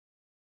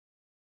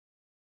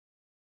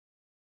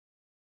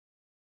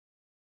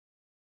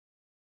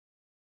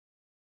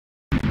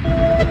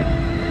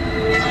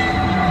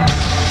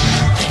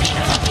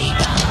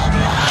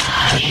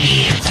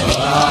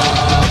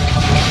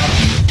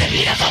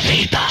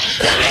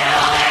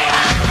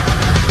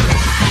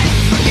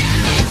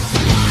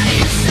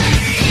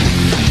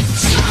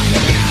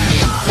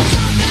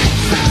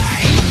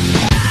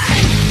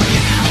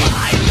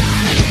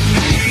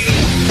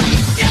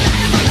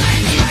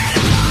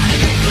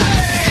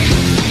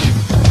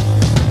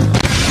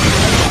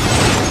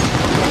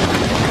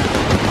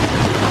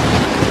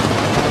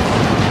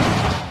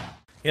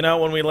You know,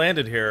 when we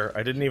landed here,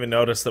 I didn't even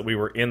notice that we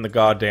were in the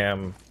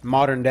goddamn...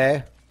 Modern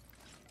day?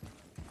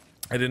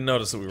 I didn't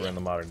notice that we were in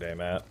the modern day,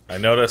 Matt. I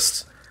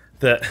noticed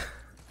that...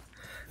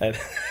 the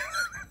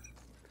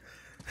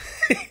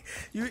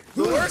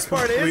worst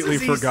part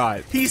is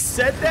he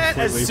said that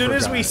as soon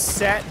as we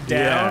sat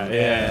down.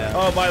 Yeah.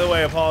 Oh, by the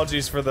way,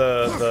 apologies for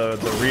the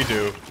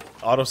redo.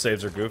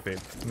 Autosaves are goofy.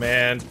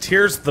 Man,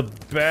 Tyr's the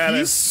baddest.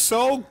 He's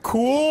so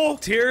cool.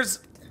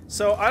 Tyr's...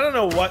 So, I don't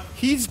know what...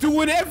 He's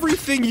doing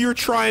everything you're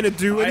trying to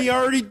do, and he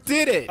already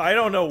did it! I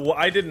don't know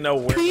I didn't know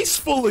where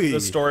peacefully the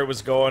story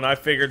was going. I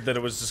figured that it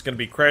was just gonna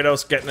be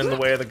Kratos getting in the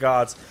way of the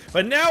gods.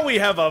 But now we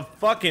have a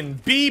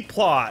fucking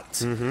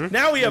B-plot!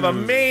 Now we have a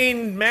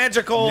main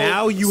magical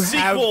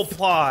sequel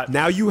plot!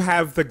 Now you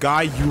have the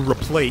guy you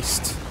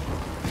replaced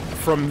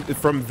from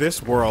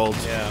this world,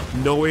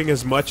 knowing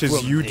as much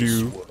as you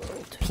do,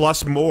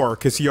 plus more,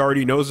 because he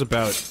already knows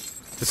about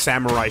the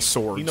samurai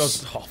swords. He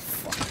knows... Oh,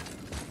 fuck.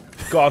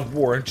 God of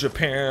War in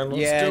Japan.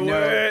 Let's do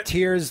it.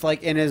 Tyr's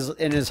like in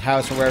his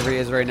house or wherever he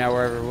is right now,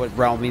 what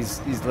realm he's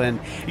in. And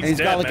he's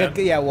dead, got like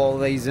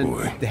man. He's in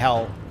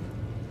hell.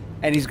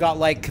 And he's got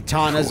like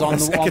katanas on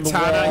the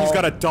wall. He's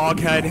got a dog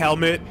head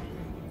helmet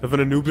of an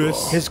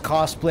Anubis. His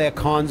cosplay at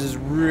cons is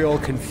real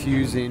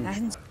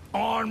confusing.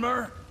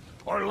 Armor,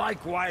 or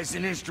likewise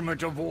an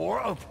instrument of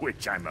war, of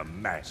which I'm a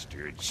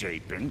master at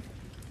shaping.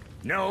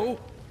 No?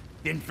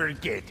 Then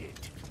forget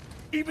it.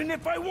 Even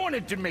if I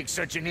wanted to make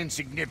such an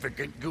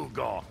insignificant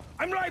gewgaw,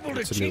 I'm liable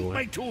to cheat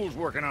my tools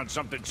working on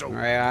something so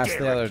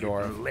delicate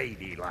and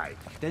ladylike.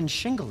 Then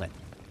shingle it.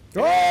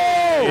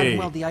 Oh!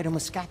 Weld the item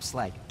with scap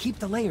slag. Keep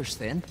the layers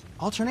thin.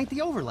 Alternate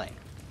the overlay.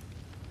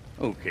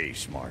 Okay,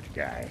 smart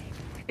guy.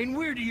 And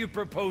where do you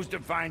propose to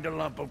find a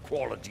lump of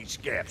quality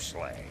scap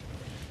slag?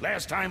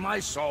 Last time I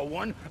saw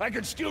one, I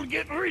could still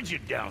get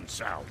rigid down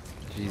south.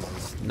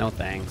 Jesus, no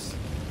thanks.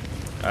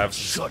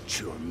 Shut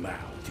your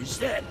mouth. Is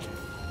that...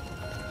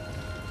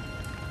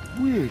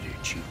 Where did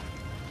you?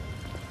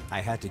 I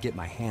had to get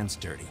my hands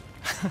dirty.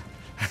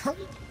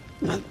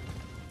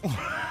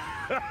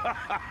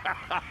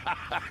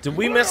 Did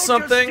we miss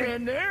something? Just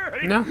stand there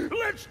and No.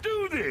 Let's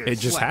do this. It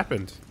just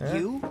happened.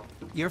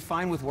 You're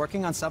fine with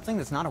working on something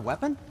that's not a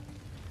weapon?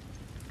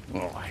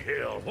 Oh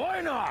hell,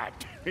 why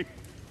not?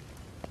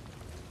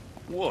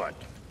 What?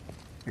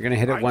 You're gonna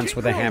hit it once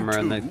with a hammer,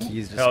 and the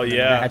keys just gonna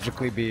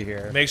magically be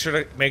here. Make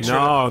sure.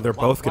 No, they're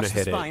both gonna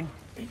hit it.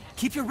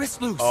 Keep your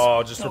wrist loose.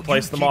 Oh, just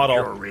replace the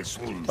model.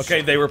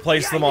 Okay, they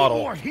replaced the model.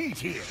 More heat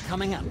here.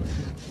 Coming up.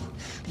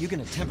 You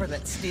gonna temper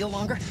that steel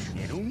longer?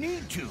 You don't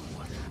need to.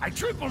 I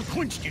triple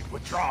quenched it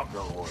with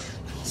Drago.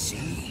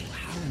 See?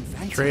 How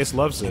inventive. Atreus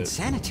loves and it.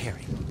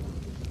 sanitary.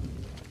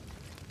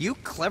 You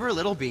clever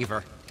little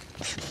beaver.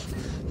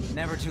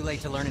 Never too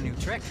late to learn a new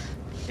trick,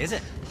 is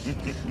it?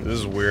 This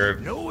is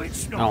weird. No,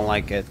 it's not. I don't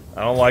like it.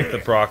 I don't like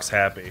that Brock's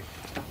happy.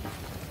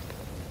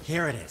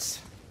 Here it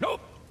is.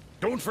 Nope.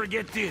 Don't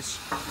forget this.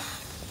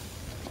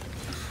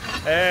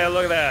 Hey,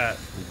 look at that.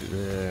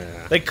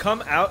 Yeah. They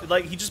come out,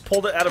 like, he just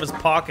pulled it out of his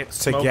pocket.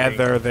 Smoking.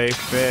 Together they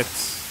fit.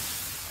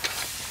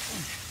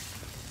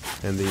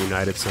 And the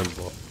united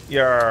symbol.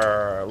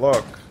 Yeah,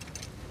 look.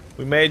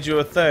 We made you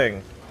a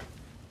thing.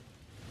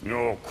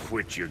 No,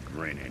 quit your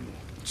grinning.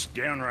 It's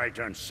downright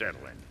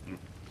unsettling.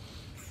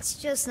 It's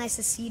just nice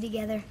to see you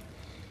together.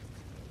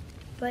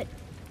 But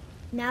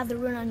now the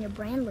rune on your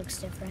brand looks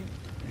different.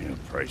 Yeah,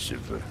 price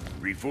of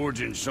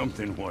reforging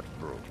something what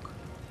broke.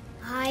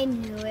 I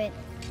knew it.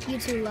 You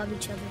two love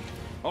each other.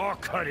 Oh,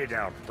 cut it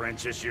out,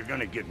 Princess. You're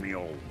gonna get me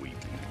all weepy.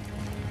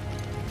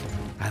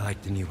 I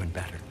like the new one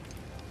better.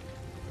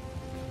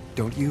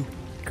 Don't you?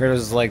 Kratos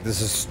is like,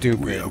 this is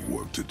stupid. We have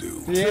work to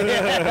do. Yeah,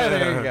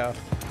 there you go.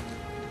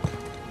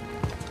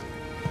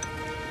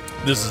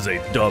 This is a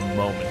dumb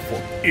moment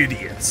for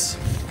idiots.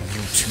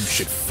 You two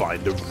should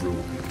find a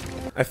room.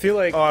 I feel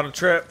like on a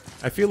trip.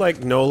 I feel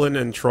like Nolan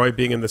and Troy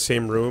being in the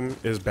same room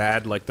is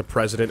bad, like the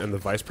president and the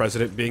vice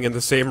president being in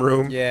the same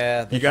room.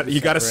 Yeah, you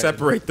got to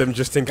separate them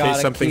just in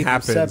case something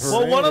happens.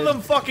 Well, one of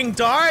them fucking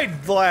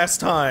died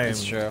last time.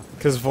 That's true.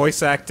 Because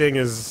voice acting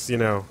is, you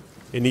know,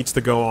 it needs to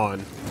go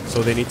on,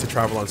 so they need to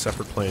travel on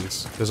separate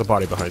planes. There's a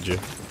body behind you.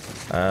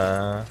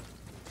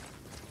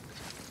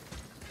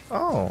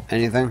 Oh.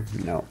 Anything?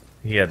 No.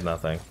 He had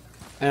nothing.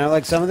 And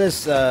like some of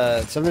this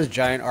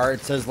giant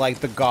art says like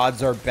the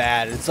gods are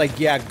bad. It's like,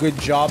 yeah, good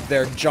job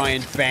there,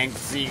 giant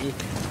Banksy.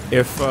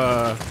 If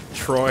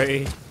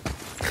Troy,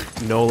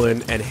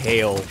 Nolan, and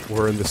Hale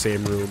were in the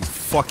same room,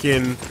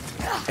 fucking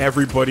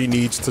everybody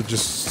needs to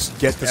just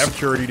get the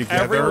security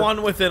together.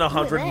 Everyone within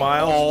 100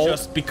 miles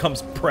just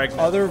becomes pregnant.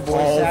 Other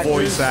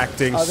voice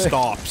acting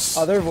stops.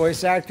 Other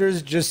voice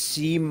actors just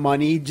see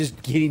money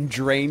just getting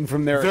drained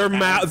from their.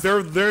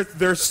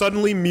 They're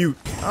suddenly mute.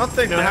 I don't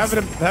think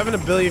having a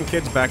billion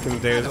kids back in the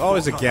day is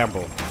always a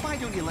gamble. Why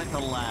don't you let the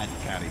lad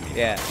carry me?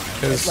 Yeah,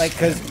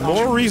 because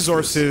more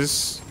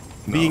resources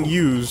being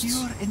used,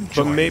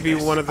 but maybe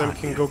one of them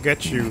can go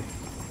get you,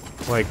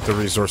 like, the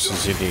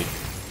resources you need.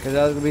 Because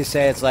I was going to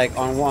say, it's like,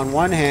 on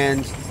one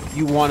hand,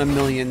 you want 1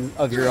 million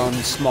of your own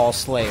small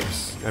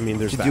slaves. I mean,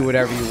 there's to do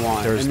whatever you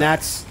want.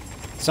 That's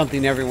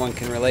something everyone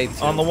can relate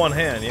to. On the one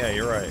hand, yeah,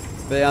 you're right.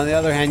 But on the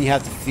other hand, you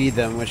have to feed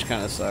them, which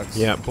kind of sucks.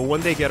 Yeah, but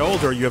when they get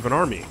older, you have an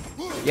army.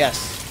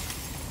 Yes.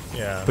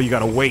 Yeah. But you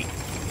gotta wait.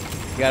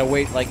 You gotta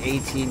wait like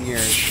 18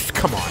 years.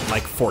 Come on,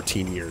 like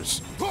 14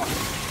 years.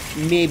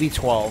 Maybe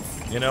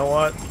 12. You know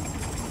what?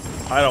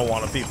 I don't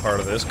want to be part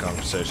of this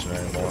conversation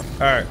anymore.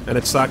 Alright. And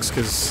it sucks,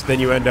 because then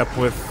you end up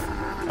with,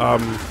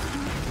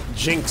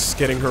 Jinx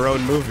getting her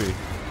own movie.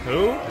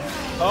 Who?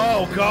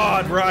 Oh,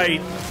 God,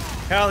 right.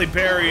 Halle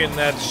Berry and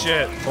that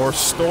shit. Or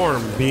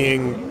Storm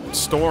being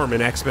Storm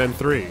in X-Men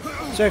 3.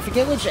 So I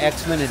forget which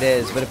X-Men it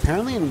is, but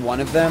apparently in one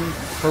of them,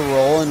 her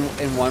role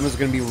in one was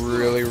going to be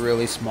really,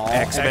 really small.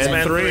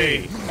 X-Men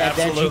 3. And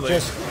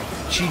then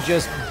she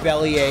just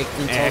bellyached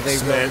until they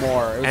wrote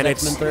more. It was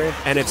X-Men 3?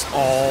 And it's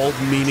all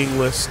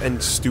meaningless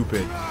and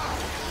stupid.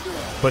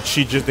 But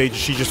she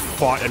just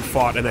fought and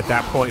fought, and at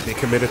that point they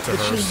committed to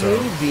her. She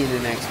hated being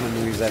in X-Men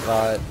movies, I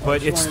thought.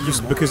 But it's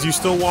just because you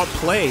still want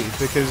play,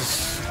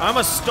 because I'm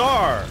a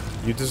star.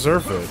 You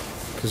deserve it,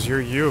 because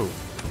you're you.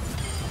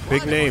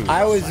 Big name.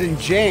 I was in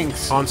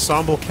Jinx.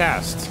 Ensemble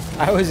cast.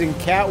 I was in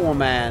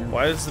Catwoman.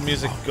 Why is the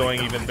music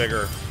going even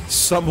bigger?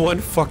 Someone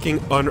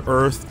fucking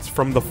unearthed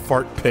from the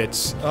fart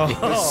pits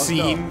the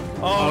scene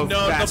of the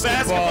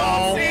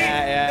basketball scene.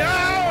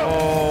 Yeah.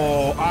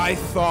 Oh, I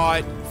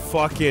thought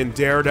fucking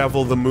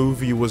Daredevil the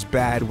movie was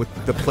bad with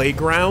the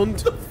playground.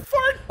 The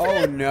fart pit.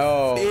 Oh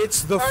no!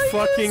 It's the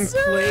fucking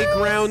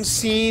playground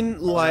scene,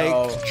 like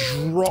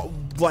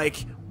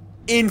like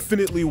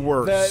infinitely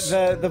worse.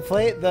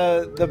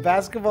 The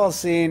basketball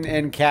scene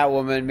in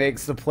Catwoman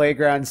makes the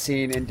playground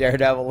scene in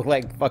Daredevil look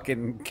like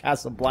fucking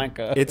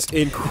Casablanca. It's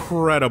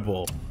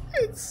incredible.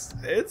 It's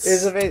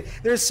amazing.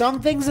 There's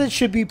some things that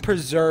should be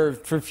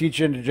preserved for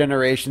future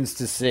generations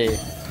to see.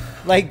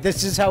 Like,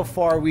 this is how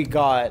far we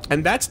got.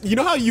 And that's, you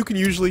know how you can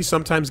usually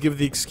sometimes give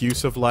the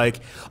excuse of like,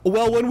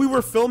 well, when we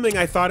were filming,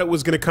 I thought it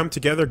was going to come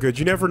together good.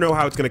 You never know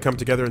how it's going to come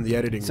together in the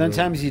editing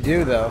Sometimes room. you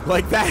do, though.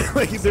 Like that.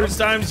 Like,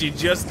 sometimes you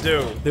just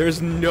do.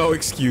 There's no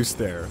excuse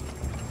there.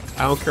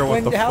 I don't care what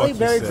when the fuck Halle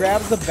Berry you say.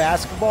 grabs the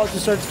basketball,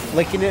 just starts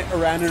flicking it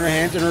around in her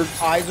hands, and her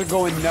eyes are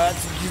going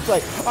nuts. And she's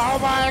like, "Oh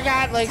my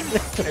god!" Like,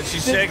 and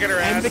she's shaking her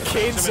ass. And the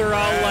kids are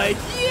all like,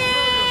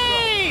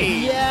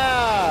 "Yay!"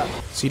 Yeah.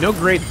 See, no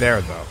grade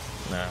there though.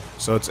 Nah.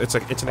 So it's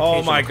an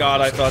oh my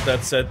god! I thought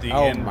that said the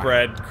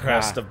inbred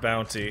crest of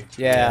bounty.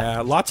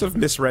 Yeah. Lots of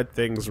misread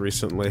things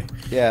recently.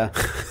 Yeah.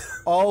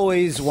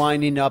 Always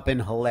winding up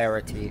in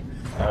hilarity.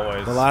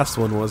 Always. The last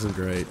one wasn't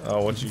great.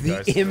 Oh, what you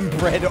guys? The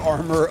inbred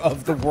armor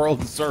of the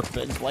world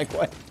serpent. Like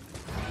what?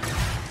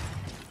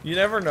 You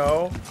never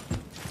know.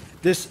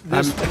 This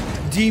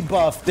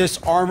debuff. This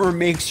armor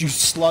makes you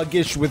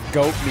sluggish with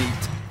goat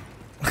meat.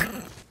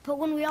 But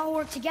when we all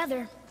work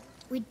together,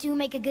 we do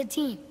make a good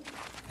team.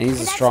 And he's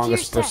the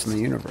strongest person in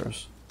the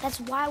universe. That's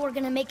why we're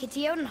gonna make it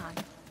to Jotunheim.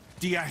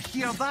 Do you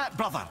hear that,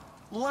 brother?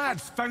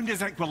 Lad's found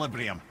his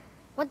equilibrium.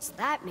 What's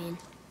that mean?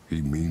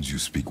 He means you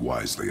speak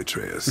wisely,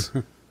 Atreus.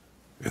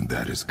 And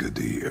that is good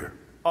to hear.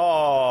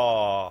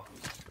 Oh.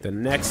 The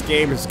next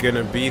game is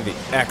gonna be the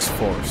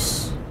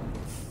X-Force.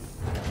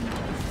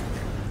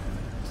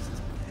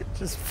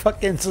 Just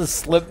fucking some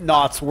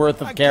Slipknot's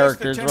worth of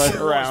characters running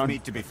around.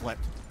 Need to be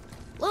flipped.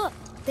 Look,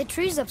 the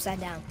tree's upside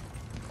down.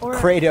 Or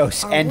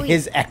Kratos and we?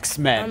 his I'm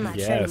X-Men. not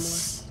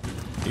Yes.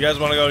 sure You guys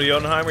want to go to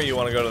Jotunheim, or you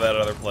want to go to that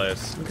other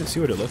place? We can see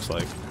what it looks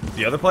like.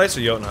 The other place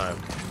or Jotunheim?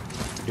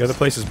 The other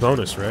place is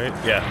bonus, right?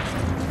 Yeah.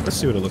 Let's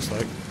see what it looks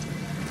like.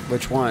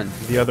 Which one?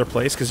 The other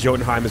place, because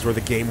Jotunheim is where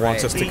the game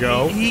wants us to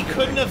go. He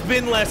couldn't have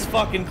been less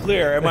fucking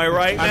clear. Am I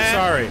right, man? I'm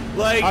sorry.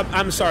 Like,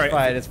 I'm sorry.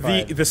 It's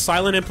fine. The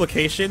silent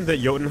implication that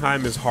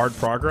Jotunheim is hard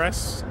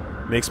progress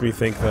makes me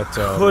think that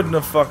couldn't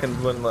have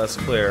fucking been less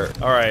clear.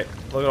 All right,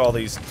 look at all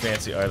these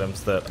fancy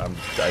items that I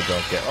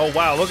don't get. Oh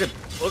wow, look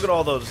at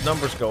all those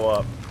numbers go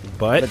up.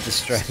 But the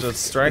strength. The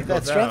strength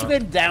That strength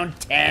went down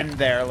 10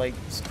 there. Like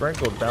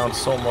strength go down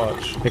so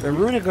much. the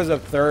runic goes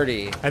up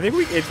 30. I think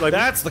it's like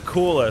That's the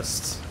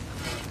coolest.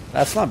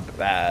 That's not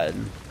bad.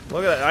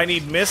 Look at that. I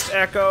need mist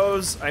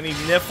echoes. I need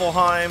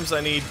Niflheims. I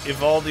need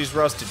Ivaldi's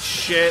rusted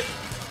shit.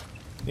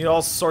 Need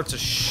all sorts of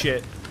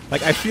shit.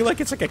 Like, I feel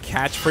like it's like a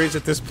catchphrase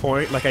at this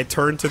point. Like, I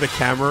turn to the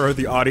camera or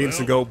the audience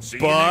and go,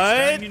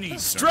 but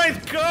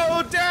strength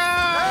go down!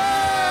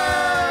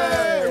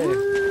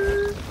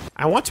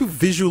 I want to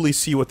visually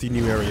see what the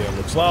new area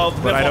looks Well,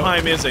 like. But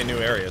Niflheim is a new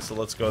area, so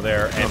let's go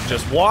there and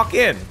just walk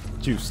in.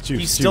 Juice.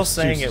 He's still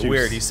saying it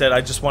weird. He said,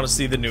 I just want to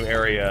see the new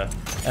area.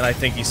 And I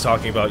think he's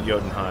talking about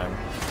Jotunheim.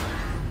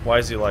 Why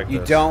is he like this?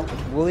 You don't.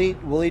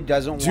 Willie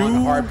doesn't want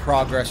hard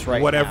progress right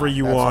now. Whatever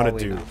you want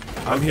to do.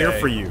 I'm here Okay.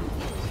 for you.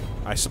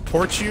 I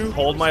support you.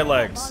 Hold my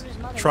legs.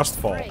 Trust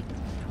fall.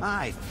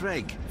 Aye,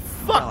 Frigg.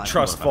 Fuck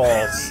trust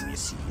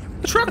falls.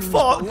 Truck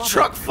fall.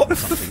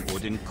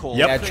 Odin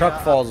Yeah,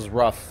 truck falls is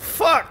rough.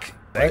 Fuck.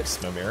 Thanks,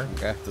 Mimir.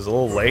 Okay. This is a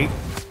little late.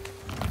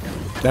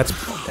 That's.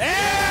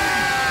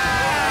 Ah!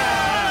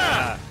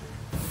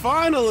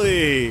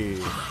 Finally!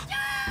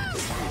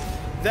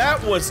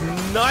 That was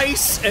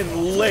nice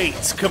and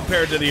late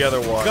compared to the other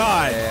one.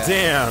 God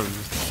damn.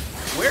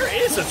 Where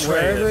is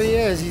Wherever Atreus? he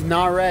is, he's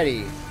not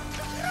ready.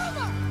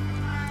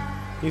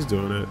 He's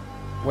doing it.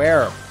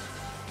 Where?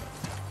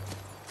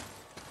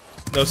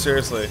 No,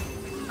 seriously.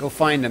 Go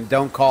find him.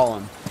 Don't call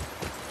him.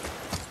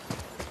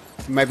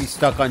 He might be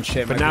stuck on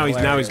shit. But now he's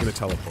gonna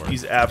teleport.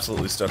 He's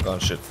absolutely stuck on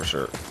shit for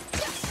sure.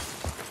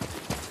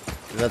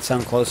 Does that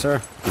sound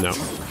closer? No.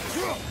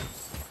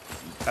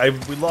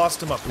 We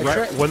lost him up here.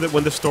 Right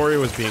when the story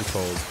was being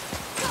told.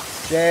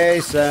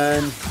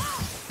 Jason.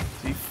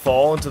 Did he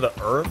fall into the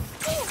earth?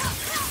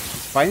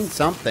 Find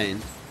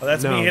something. Oh,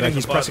 that's me hitting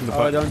he's the pressing button.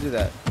 the Oh, button. don't do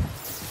that.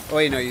 Oh,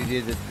 wait, no, you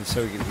did it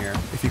so you can hear.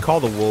 If you call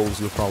the wolves,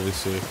 you'll probably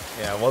see.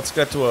 Yeah, well, let's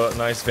get to a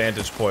nice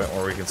vantage point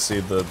where we can see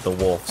the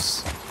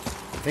wolves.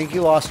 I think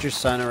you lost your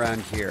son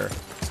around here.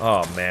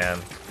 Oh, man.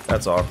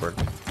 That's awkward.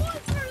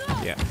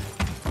 Yeah.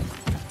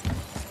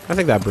 I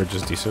think that bridge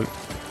is decent.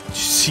 Did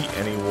you see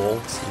any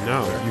wolves?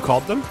 No. You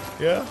called them?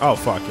 Yeah. Oh,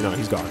 fuck. No,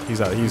 he's gone. He's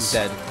out. He's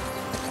Dead.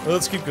 Well,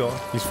 let's keep going.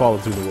 He's fallen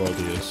through the world,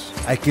 he is.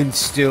 I can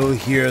still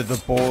hear the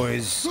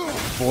boy's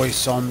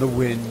voice on the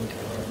wind.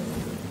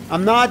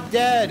 I'm not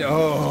dead.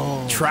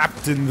 Oh.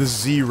 Trapped in the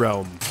Z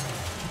realm.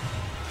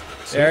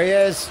 There he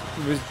is.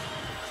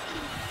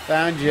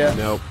 Found you.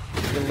 Nope.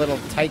 You little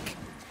tyke.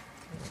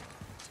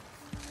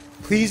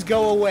 Please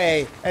go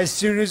away. As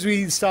soon as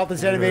we stop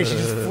this animation,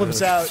 just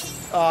flips out.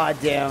 Aw,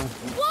 damn.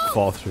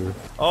 Fall through.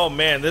 Oh,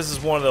 man, this is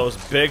one of those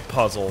big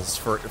puzzles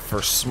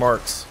for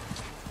smarts.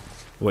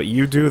 What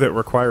you do that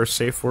requires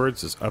safe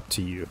words is up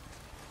to you.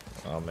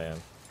 Oh, man.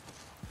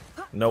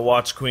 No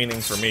watch queening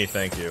for me,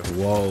 thank you.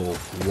 Whoa.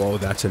 Whoa,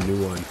 that's a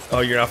new one.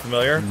 Oh, you're not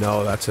familiar?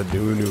 No, that's a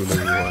new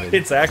one.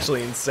 It's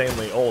actually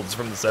insanely old. It's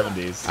from the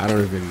 70s. I don't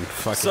even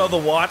fucking... So the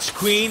watch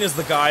queen is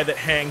the guy that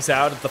hangs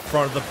out at the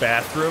front of the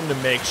bathroom to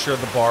make sure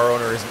the bar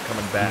owner isn't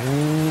coming back.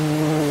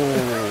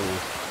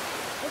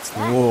 What's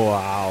that?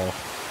 Wow.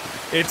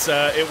 It's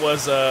it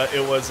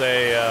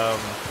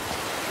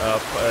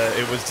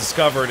was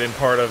discovered in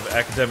part of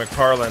academic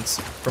parlance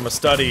from a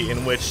study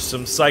in which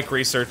some psych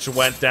researcher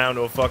went down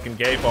to a fucking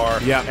gay bar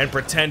and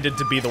pretended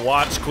to be the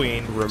watch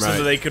queen so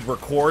that they could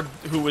record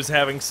who was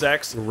having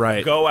sex,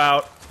 go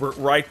out,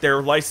 write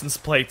their license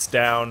plates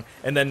down,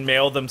 and then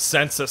mail them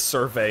census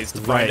surveys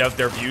to find out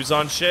their views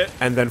on shit.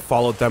 And then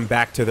followed them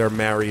back to their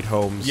married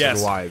homes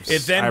and wives.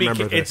 It then,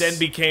 it then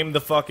became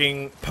the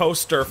fucking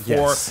poster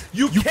for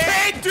you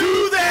can't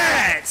do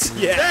that!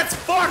 That's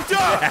fucked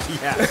up!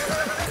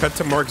 Cut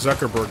to Mark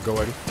Zuckerberg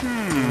going,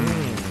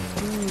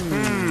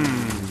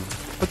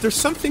 But there's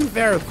something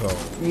there, though.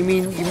 You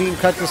mean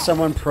cut to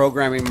someone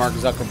programming Mark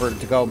Zuckerberg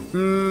to go,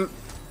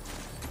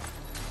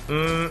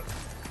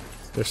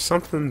 There's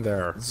something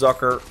there.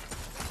 Zucker.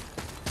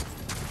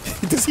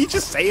 Does he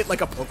just say it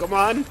like a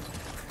Pokemon?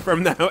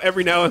 From now,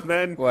 every now and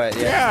then? What?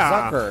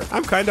 Yeah. Zucker.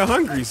 I'm kind of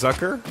hungry,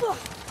 Zucker.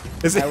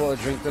 Is it? I will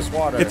drink this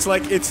water. It's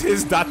like it's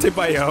his Date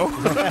Bayo.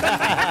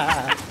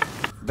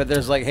 But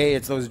there's like, hey,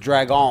 it's those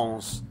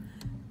dragons.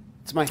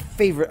 It's my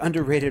favorite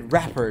underrated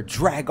rapper,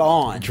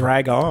 Dragon.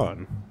 Drag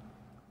on.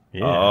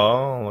 Yeah.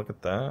 Oh, look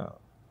at that.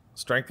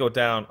 Strength go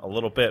down a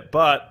little bit,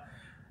 but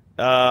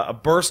a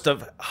burst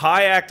of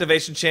high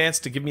activation chance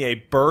to give me a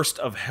burst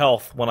of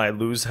health when I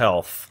lose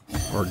health.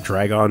 Or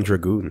Dragon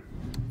Dragoon.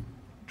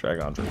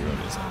 Dragon Dragoon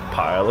is a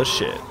pile of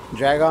shit.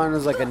 Dragon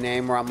is like a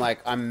name where I'm like,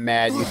 I'm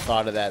mad you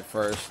thought of that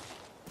first.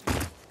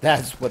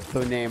 That's what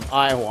the name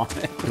I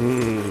wanted.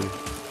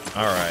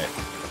 Alright.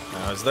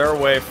 Now, is there a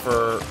way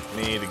for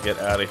me to get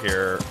out of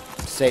here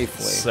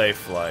safely?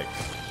 Safe-like.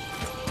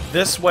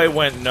 This way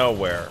went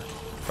nowhere,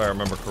 if I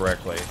remember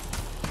correctly.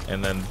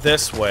 And then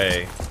this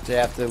way... So you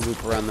have to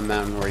loop around the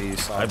mountain where you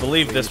saw... I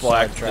believe this will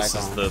act... This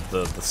is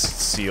the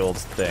sealed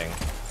thing.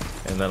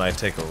 And then I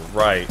take a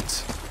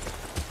right...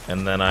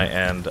 And then I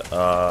end,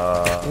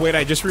 Wait,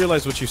 I just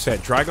realized what you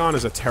said. Dragon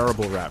is a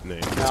terrible rap name.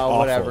 It's awful.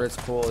 Whatever, it's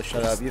cool.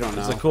 Shut up, you don't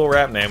know. It's a cool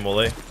rap name,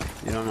 Wooly.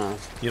 You don't know.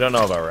 You don't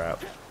know about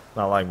rap.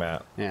 Not like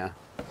Matt. Yeah.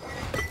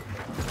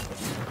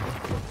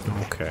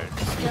 Okay.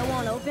 Still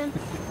won't open?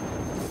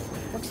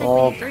 Looks like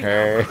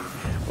Okay.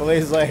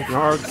 Wooly's like...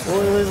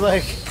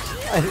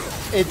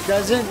 it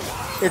doesn't...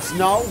 It's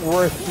not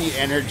worth the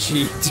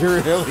energy to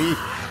really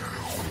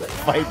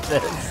fight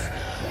this.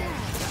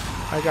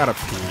 I gotta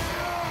pee.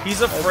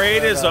 He's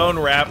afraid his own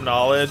rap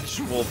knowledge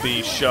will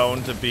be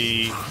shown to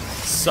be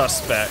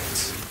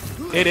suspect.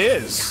 It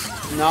is.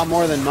 Not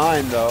more than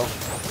mine, though.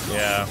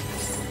 Yeah.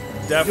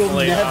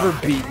 definitely. You'll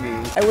never beat me.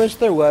 I wish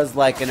there was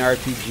like an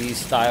RPG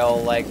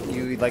style, like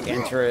you like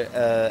enter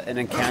an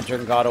encounter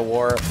in God of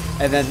War,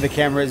 and then the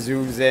camera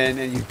zooms in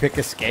and you pick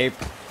escape.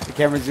 The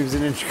camera zooms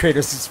in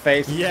Kratos'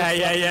 face. Yeah.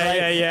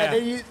 And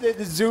then it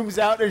zooms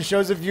out and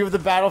shows a view of the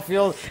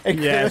battlefield, and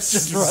Kratos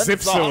just runs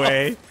zips off.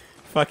 away.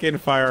 Fucking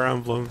Fire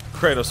Emblem.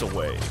 Kratos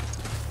away.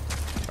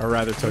 Or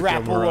rather, Tokyo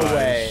Grapple Mirage.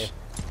 away.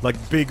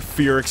 Like big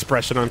fear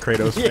expression on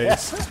Kratos'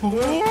 face.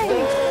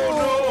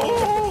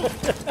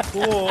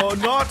 Oh,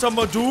 not a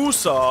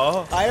Medusa.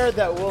 I heard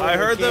that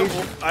Wooly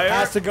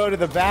has to go to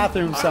the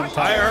bathroom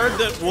sometime. I heard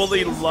that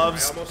Wooly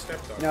loves.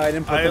 No, I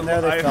didn't put them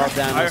there. They fell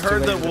down. I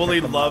heard that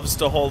Wooly loves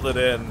to hold it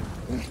in,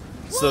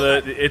 so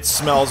that it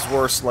smells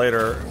worse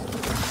later.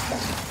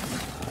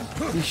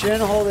 You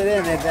shouldn't hold it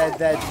in.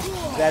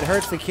 That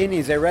hurts the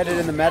kidneys. I read it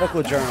in the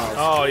medical journals.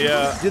 Oh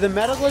yeah. Do the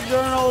medical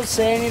journals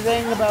say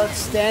anything about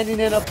standing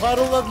in a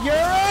puddle of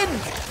urine?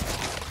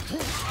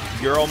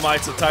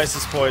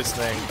 Uromycetitis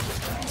poisoning.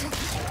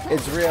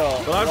 It's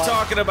real. But I'm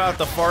talking about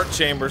the fart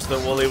chambers that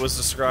Wooly was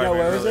describing. No,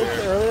 where was earlier.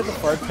 it earlier? The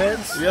fart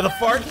pits? Yeah, the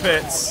fart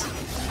pits.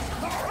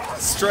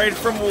 Straight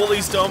from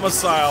Wooly's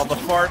domicile, the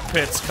fart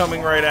pits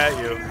coming right at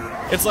you.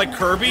 It's like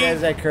Kirby. Yeah,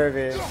 it's like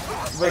Kirby.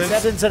 But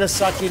except instead of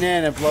sucking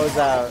in, it blows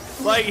out.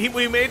 Like,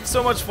 we made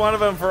so much fun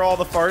of him for all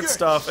the fart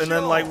stuff, and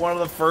then, like, one of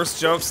the first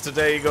jokes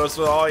today, he goes,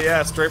 oh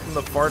yeah, straight from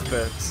the fart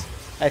pits.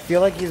 I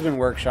feel like he's been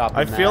workshopping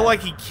I feel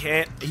like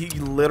he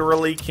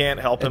literally can't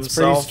help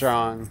himself. It's pretty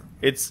strong.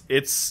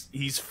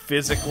 He's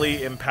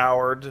physically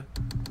empowered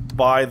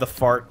by the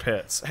fart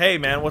pits. Hey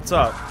man, what's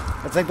up?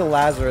 It's like the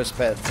Lazarus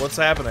pits. What's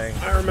happening?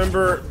 I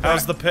remember.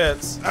 How's the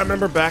pits? I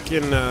remember back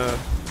in the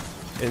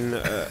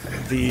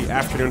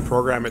afternoon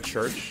program at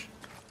church.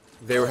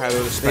 They were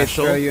having a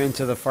special. They throw you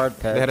into the fart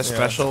pit. They had a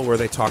special where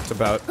they talked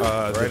about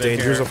the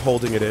dangers of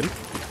holding it in.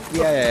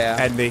 Yeah.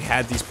 And they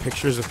had these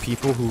pictures of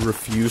people who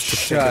refused to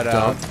take a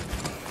up. dump.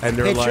 And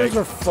they're Pictures like,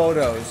 or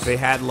photos? They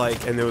had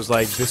like, and it was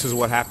like, this is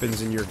what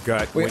happens in your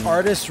gut. Wait,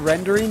 artist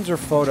renderings or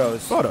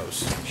photos?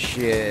 Photos.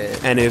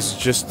 Shit. And it's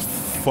just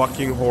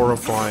fucking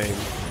horrifying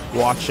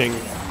watching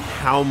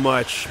how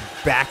much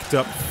backed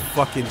up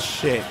fucking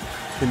shit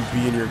can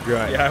be in your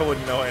gut. Yeah, I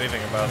wouldn't know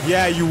anything about it.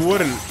 Yeah, you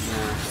wouldn't.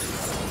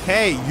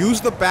 Hey, use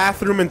the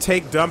bathroom and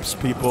take dumps,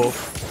 people.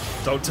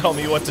 Don't tell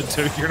me what to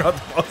do. You're not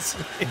the boss.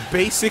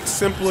 Basic,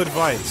 simple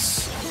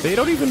advice. They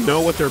don't even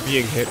know what they're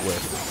being hit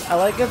with. I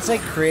like it's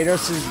like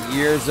Kratos'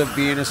 years of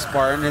being a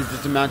Spartan has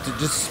just amounted to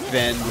just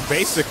spin.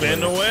 Basically.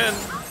 Spin to win.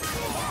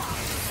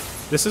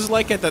 This is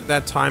like at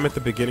that time at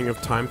the beginning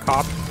of Time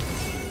Cop.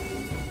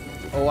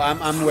 Oh,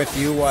 I'm with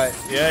you. What?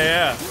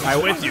 Yeah.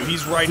 I'm with you.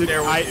 He's right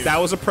there with you.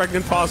 That was a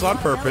pregnant pause on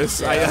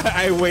purpose. Yeah.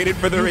 I waited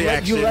for the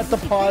reaction. You let the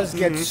pause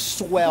get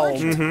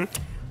swelled.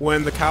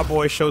 When the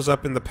cowboy shows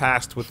up in the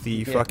past with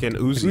the fucking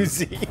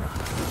Uzi.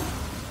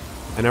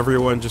 And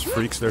everyone just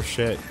freaks their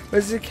shit.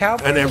 Was it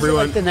cowboy? And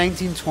everyone, like the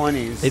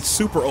 1920s. It's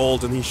super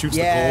old, and he shoots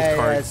the gold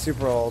card. Yeah, it's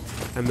super old.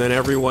 And then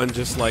everyone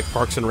just like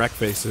Parks and Rec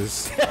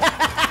faces.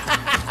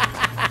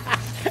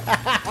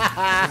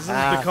 This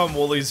has become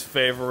Wooly's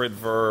favorite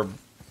verb.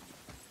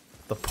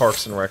 The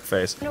Parks and Rec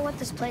face. I know what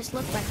this place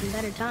looked like in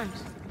better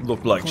times.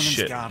 Looked like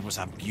shit. Guard was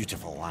a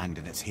beautiful land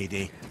in its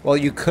heyday. Well,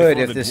 you could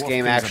Before if the this dwarf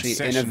game king's actually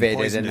obsession innovated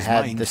poisoned and his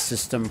had mind. the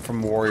system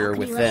from Warrior How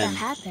could he let Within. that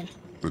happen?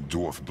 The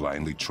dwarf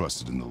blindly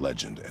trusted in the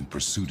legend and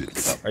pursued it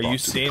without Are you thought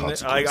to the seeing it?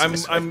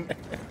 consequences.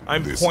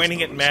 I'm This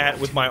pointing is at the Matt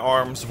result. with my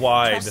arms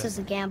wide. Trust is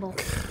a gamble.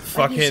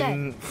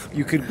 Fucking.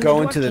 You could The go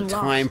Dwarf into the King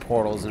lost. time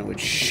portals and it would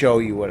show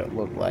you what it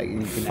looked like.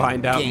 And you can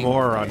Find out game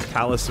more play. on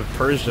Palace of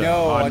Persia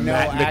No, on no,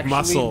 Matt actually,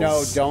 McMuscles.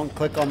 no. Don't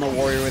click on the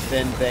Warrior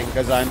Within thing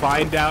because I'm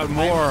Find out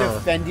more I'm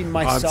defending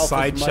myself on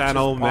side as much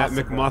channel as Matt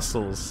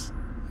possible. McMuscles,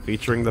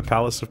 featuring the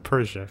Palace of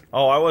Persia.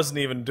 Oh, I wasn't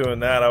even doing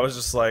that. I was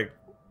just like.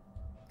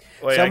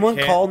 Wait, Someone I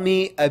can't- called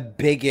me a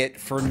bigot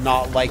for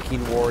not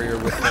liking Warrior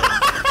Within.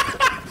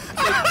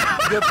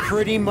 You're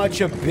pretty much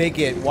a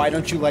bigot. Why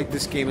don't you like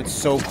this game? It's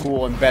so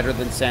cool and better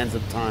than Sands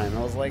of Time.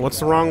 I was like,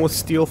 What's wrong with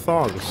steel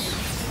thongs?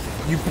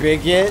 you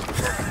bigot?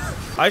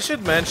 I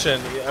should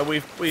mention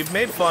we've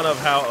made fun of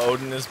how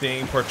Odin is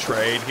being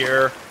portrayed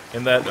here,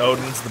 in that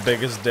Odin's the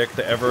biggest dick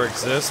to ever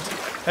exist.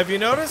 Have you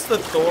noticed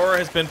that Thor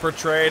has been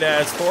portrayed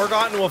as Thor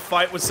got into a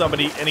fight with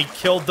somebody and he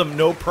killed them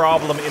no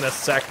problem in a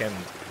second,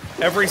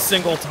 every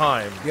single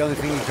time. The only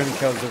thing you couldn't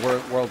kill is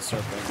the world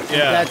serpent.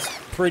 Yeah. That's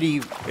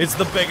pretty... It's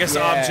the biggest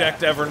Yeah.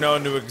 object ever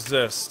known to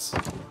exist.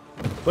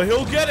 But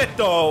he'll get it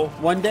though.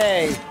 One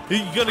day,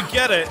 He's gonna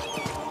get it.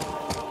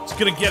 He's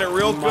gonna get it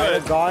real he might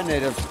good. have gotten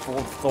it if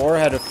Thor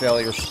had a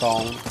failure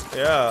stone.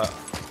 Yeah.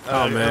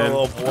 Oh, man. A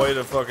little boy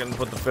to fucking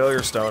put the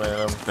failure stone in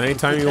him.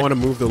 Anytime you want to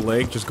move the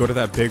leg, just go to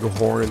that big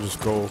horn and just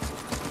go,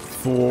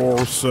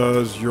 Thor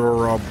says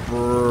you're a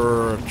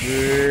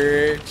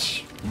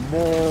bitch.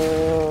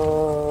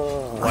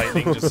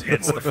 Lightning just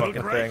hits the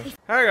fucking thing.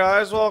 Hey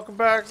guys, welcome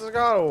back to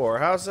God of War.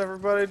 How's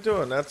everybody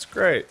doing? That's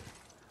great.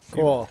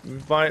 Cool. You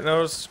might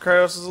notice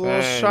Kratos is a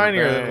little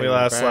shinier than we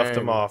last left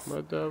him off.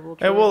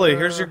 Hey, Wooly,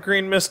 here's your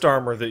green mist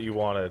armor that you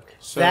wanted.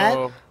 So,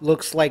 That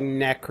looks like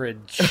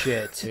Necrid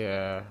shit.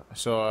 yeah.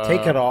 So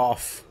Take it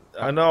off.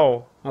 I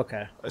know.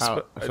 Okay.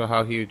 So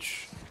how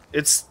huge?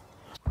 It's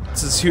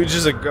as huge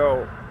as it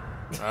go.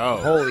 Oh.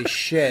 Holy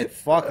shit.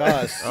 Fuck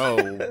us.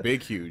 Oh,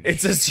 big huge.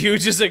 It's as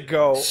huge as it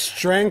go.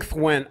 Strength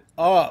went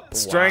up.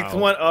 Strength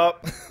went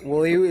up.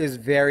 Willie is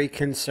very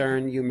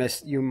concerned we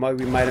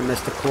might have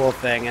missed a cool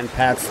thing, and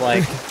Pat's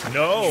like,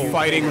 No.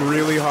 Fighting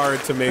really hard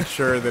to make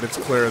sure that it's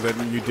clear that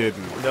you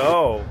didn't.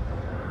 No.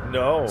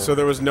 No. So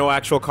there was no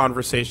actual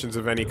conversations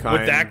of any kind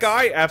with that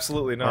guy?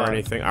 Absolutely not. or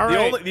anything. All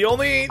right. The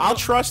only I'll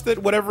trust that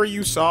whatever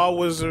you saw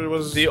was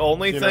the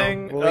only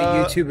thing. Willie,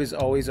 YouTube is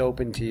always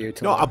open to you.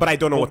 To No, look. but I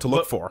don't know what to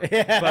look for.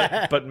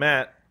 but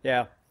Matt,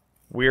 Yeah,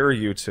 we're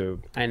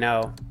YouTube. I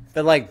know.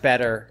 They're like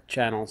better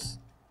channels.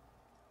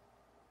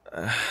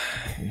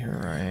 You're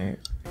right.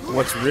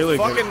 What's really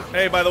Fucking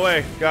hey, by the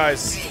way,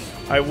 guys,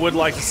 I would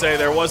like to say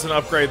there was an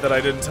upgrade that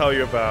I didn't tell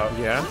you about.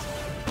 Yeah.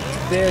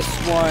 This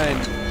one.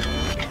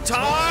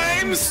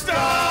 Time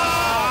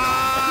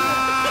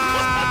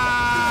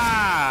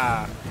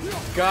stop!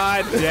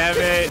 God damn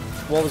it!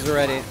 Wolves are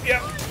ready.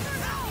 Yep.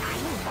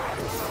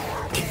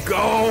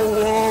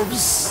 Go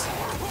wolves!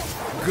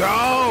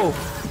 Go!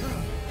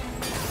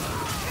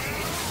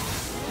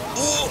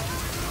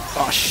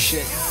 Oh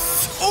shit.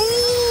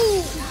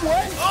 Ooh!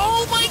 What?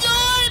 Oh my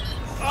god!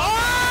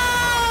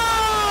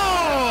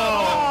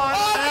 Oh!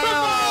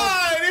 Come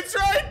on! It's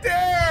right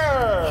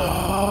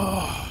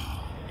there!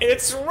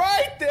 It's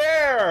right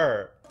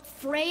there!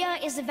 Freya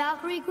is the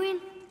Valkyrie Queen?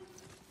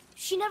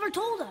 She never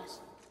told us.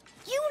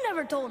 You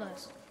never told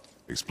us.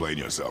 Explain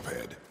yourself,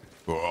 Head.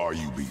 Or are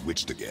you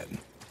bewitched again?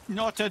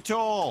 Not at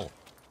all.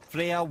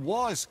 Freya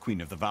was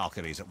Queen of the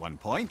Valkyries at one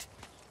point.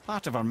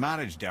 Part of her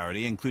marriage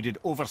dowry included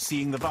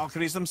overseeing the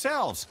Valkyries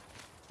themselves.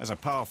 As a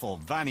powerful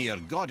Vanir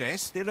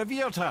goddess, they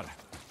revered her.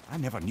 I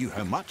never knew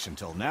how much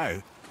until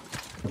now.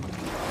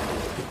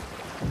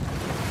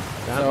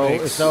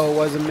 So it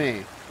wasn't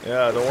me.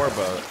 Yeah, don't worry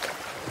about it.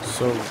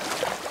 So,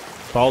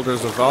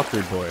 Baldur's a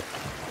Valkyrie boy.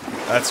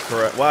 That's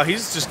correct. Wow,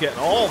 he's just getting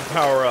all the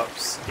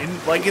power-ups in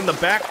the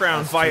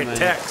background via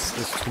text.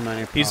 There's too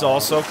many. He's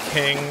also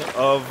king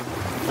of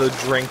the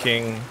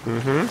drinking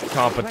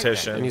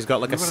competition. And he's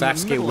got like a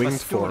Sasuke winged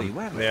form.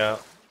 Yeah.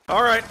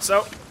 All right,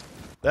 so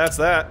that's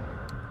that.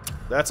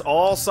 That's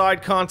all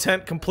side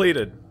content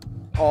completed.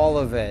 all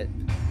of it.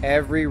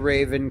 Every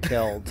Raven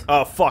killed.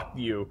 Oh, fuck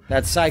you.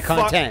 That's side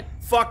content.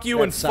 Fuck you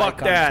That's and fuck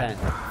side that.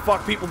 content.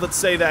 Fuck people that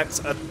say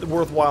that's a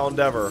worthwhile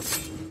endeavor.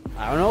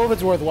 I don't know if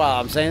it's worthwhile.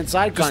 I'm saying it's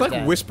side Just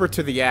content. like whisper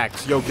to the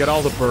axe, yo, get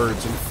all the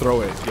birds and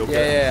throw it. You'll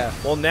get it. Yeah.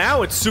 Well,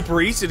 now it's super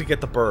easy to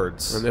get the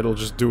birds. And it'll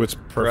just do its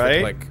perfect,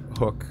 Right? like,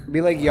 hook.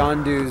 Be like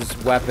Yondu's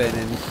weapon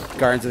in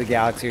Guardians of the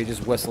Galaxy. He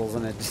just whistles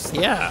and it just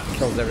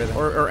kills everything.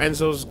 Or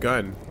Enzo's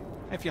gun.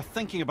 If you're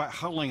thinking about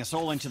hurling us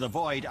all into the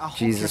void, I hope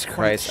Jesus you're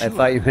Christ, quite I sure.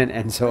 thought you meant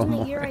Enzo Isn't it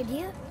Amore. your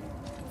idea?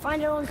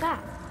 Find our own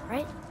path,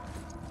 right?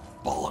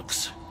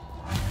 Bollocks.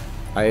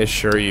 I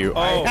assure you.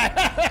 Oh.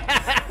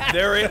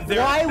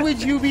 Why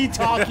would you be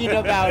talking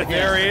about him?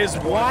 There is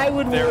one. Why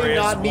would we there is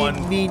not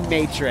one, mean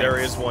Matrix? There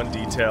is one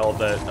detail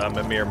that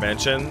Mimir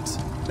mentioned.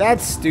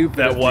 That's stupid.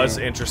 That of was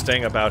me.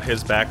 interesting about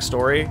his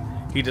backstory.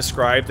 He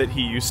described that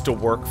he used to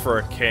work for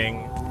a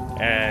king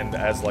and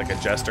as like a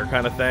jester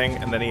kind of thing,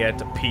 and then he had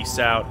to peace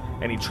out,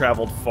 and he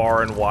traveled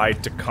far and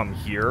wide to come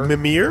here.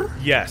 Mimir?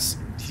 Yes,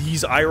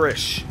 he's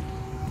Irish.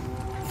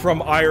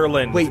 From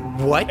Ireland. Wait,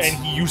 what? And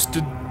he used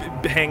to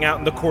hang out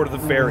in the court of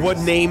the fairies. What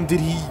name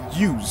did he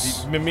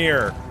use?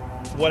 Mimir.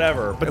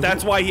 Whatever. But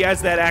that's why he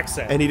has that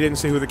accent. And he didn't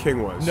say who the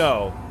king was.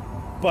 No.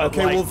 But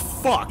Okay, like, well,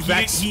 fuck.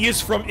 He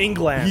is from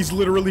England. He's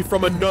literally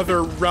from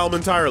another realm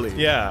entirely.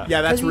 Yeah.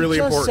 Yeah, that's But really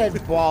he just important.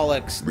 said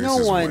bollocks. No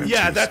This is one. when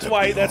Yeah, you that's step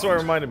why. beyond That's what it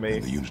reminded me.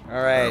 the uni-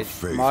 All right, our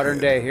faith, modern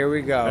Ed. day. Here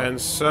we go. And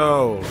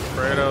so,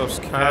 Kratos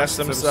Cast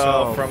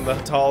himself from the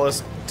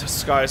tallest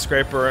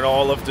skyscraper in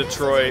all of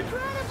Detroit.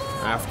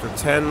 After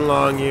 10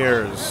 long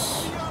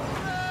years,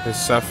 his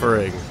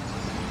suffering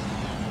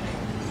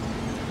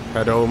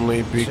had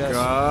only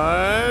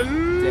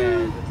begun.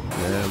 Dead.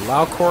 Man,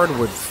 Laucorn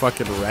would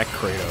fucking wreck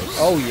Kratos.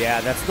 Oh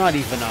yeah, that's not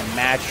even a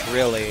match,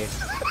 really.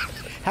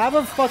 Have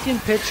a fucking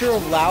picture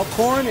of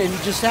Laucorn and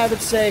just have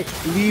it say,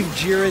 "Leave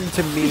Jiren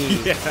to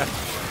me."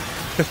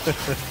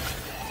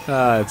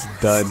 It's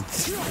done.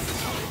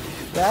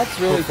 That's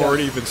really Before it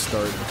dumb. even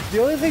started. The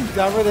only thing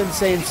dumber than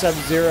saying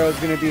Sub-Zero is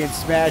going to be in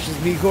Smash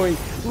is me going,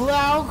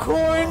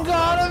 Laucorn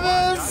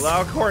Godimus!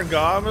 Laucorn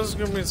Godimus is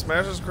gonna be in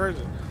Smash. Is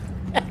crazy.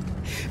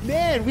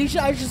 Man,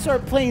 I should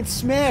start playing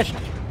Smash.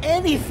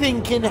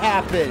 Anything can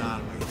happen.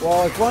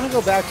 Well, if you want to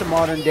go back to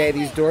modern day,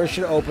 these doors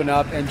should open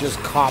up and just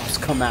cops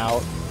come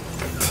out.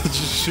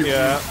 Just shoot.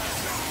 Yeah.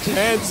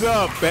 Hands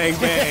up, bang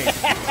bang.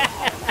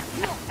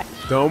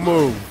 Don't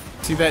move.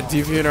 See that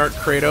DeviantArt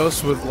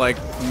Kratos with like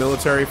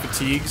military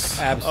fatigues,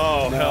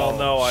 Oh hell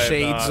no! I have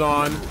shades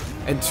not. on,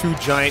 and 2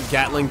 giant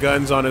Gatling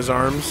guns on his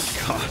arms?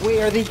 Wait,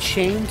 are they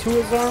chained to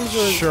his arms?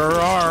 Or Sure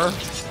are.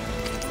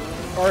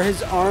 Are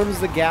his arms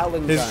the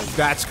Gatling gun?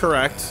 That's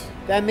correct.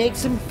 That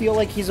makes him feel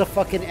like he's a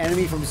fucking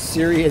enemy from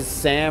Serious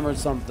Sam or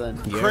something.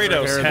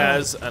 Kratos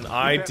has an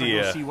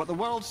idea. See what the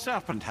world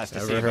serpent has to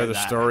say Ever about heard the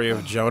that. story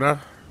of Jonah?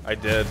 I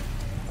did.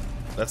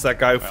 That's that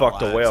guy who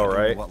fucked a lads, wheel, I don't know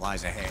right? What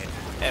lies ahead?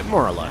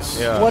 More or less.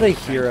 Yeah. What a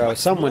hero.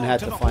 Someone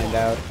had to find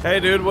out. Hey,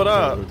 dude, what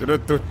up? Can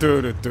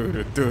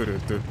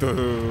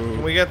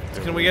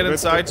we get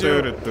inside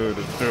you?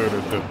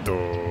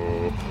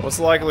 What's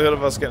the likelihood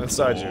of us getting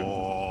inside you?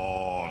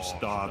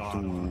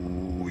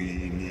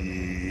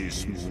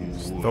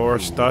 Thor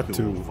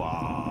statue.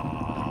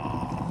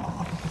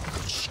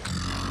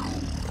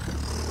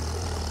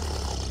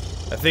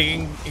 I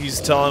think he's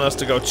telling us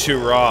to go chew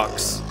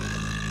rocks.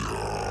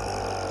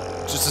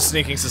 Just a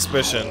sneaking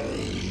suspicion.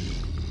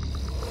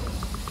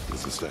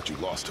 Is the statue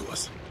lost to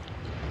us?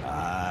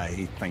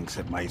 He thinks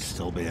it might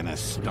still be in his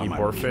stomach.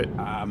 forfeit?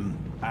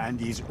 And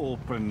he's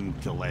open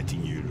to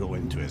letting you roll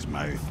into his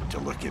mouth to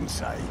look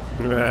inside.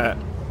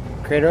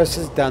 Kratos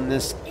has done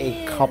this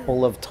a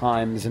couple of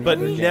times. In But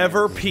other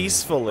never games.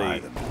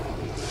 peacefully.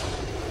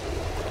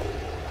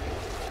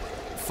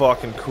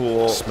 Fucking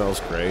cool. Smells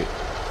great.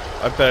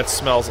 I bet it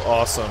smells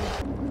awesome.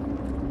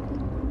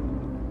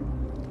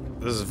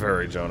 This is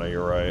very Jonah,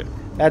 you're right.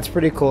 That's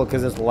pretty cool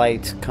because it's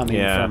light coming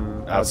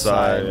from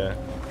outside. Yeah.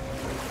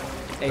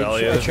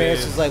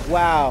 Atreus is like,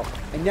 wow,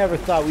 I never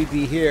thought we'd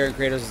be here. And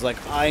Kratos is like,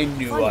 I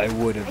knew I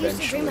would I used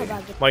to dream eventually.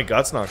 about getting My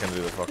gut's not gonna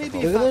do the fucking Maybe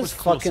puzzle. Look at that this was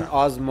fucking closer.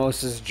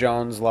 Osmosis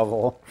Jones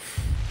level.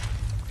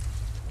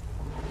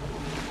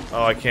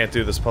 Oh, I can't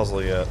do this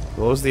puzzle yet.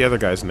 What was the other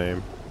guy's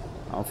name?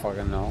 I don't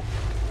fucking know.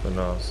 Who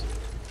knows?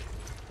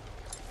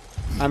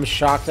 I'm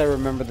shocked I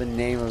remember the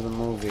name of the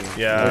movie.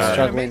 Yeah. I was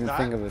struggling to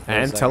think of it. For a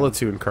And second.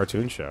 Teletoon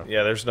cartoon show.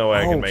 Yeah, there's no way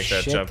I Oh, can make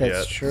that shit, jump that's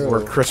yet. true. Where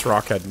Chris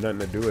Rock had nothing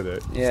to do with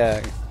it.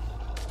 Yeah.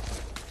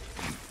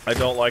 I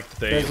don't like that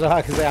they. Chris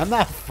Rock is like, I'm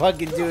not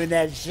fucking doing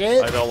that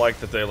shit. I don't like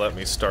that they let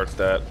me start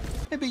that.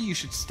 Maybe you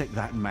should stick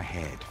that in my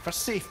head for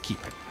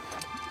safekeeping.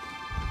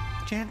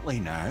 Gently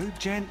now,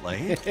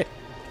 gently.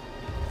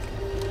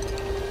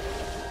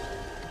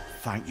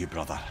 Thank you,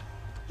 brother.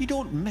 You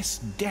don't miss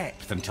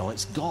depth until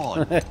it's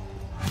gone.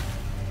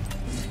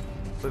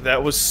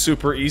 That was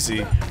super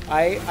easy.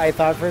 I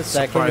thought for a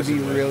second it'd be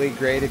Surprisingly. really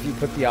great if you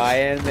put the eye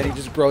in and then he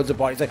just grows a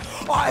body. He's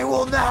like, I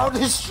will now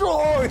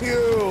destroy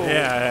you!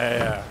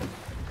 Yeah.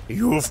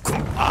 You've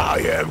come. I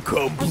am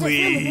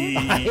complete.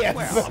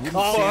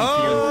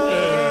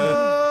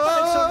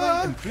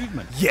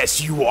 Improvement. Yes,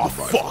 you are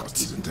Box fucked.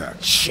 is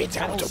intact. Shit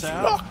out of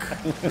luck.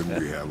 Then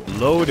we have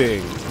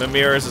Loading.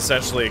 Mimir is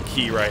essentially a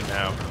key right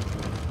now.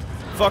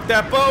 Fuck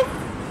that boat!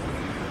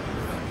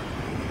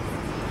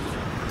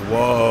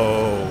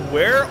 Whoa.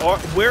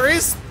 Where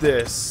is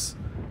this?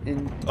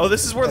 Oh,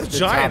 this is where the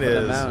giant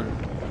is.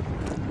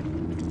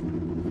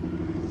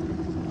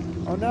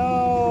 Oh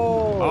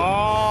no!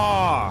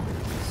 Ah.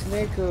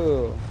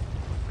 Snaku.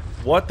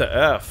 What the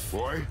F?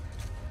 Boy?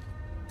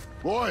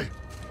 Boy!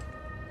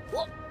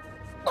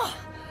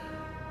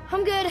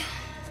 I'm good. I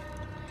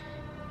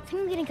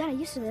think I'm getting kind of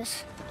used to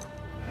this.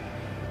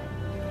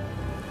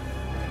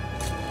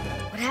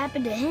 What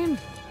happened to him?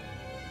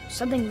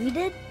 Something we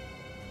did?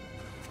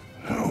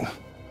 No.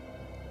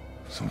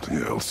 Something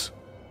else.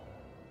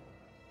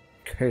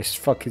 Chris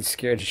fucking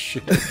scared as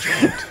shit.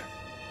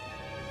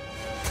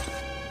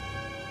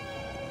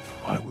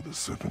 Why would the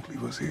serpent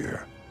leave us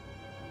here?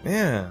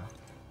 Yeah.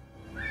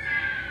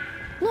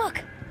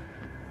 Look!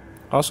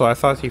 Also, I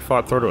thought he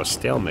fought Thor to a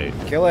stalemate.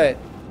 Kill it.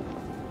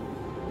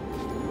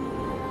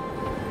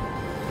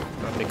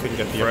 They couldn't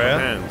get the Freya? upper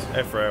hand.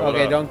 Hey, Freya, what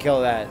Okay, up? don't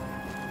kill that.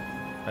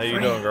 How you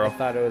Freya. doing, I girl?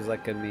 thought it was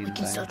like a mean We can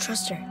thing. still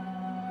trust her.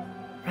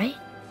 Right?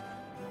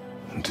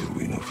 Until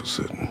we know for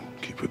certain,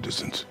 keep a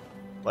distance.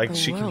 Like, The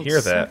she can world's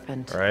hear that,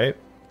 serpent. right?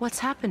 What's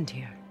happened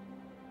here?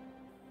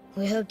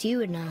 We hoped you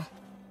would know.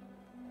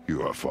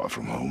 You are far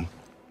from home.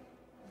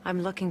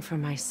 I'm looking for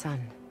my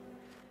son.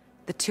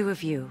 The two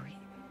of you.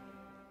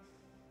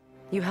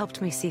 You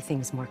helped me see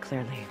things more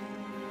clearly.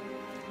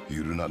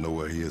 You do not know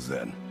where he is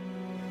then.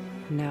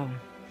 No.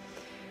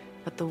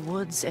 But the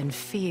woods and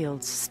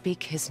fields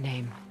speak his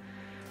name.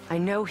 I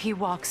know he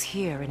walks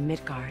here in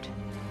Midgard.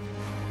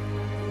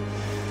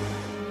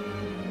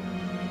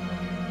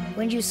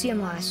 When did you see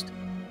him last?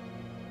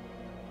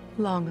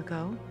 Long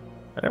ago.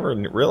 I never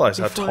realized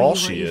how Before tall you were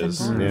she even is.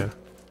 born. Yeah.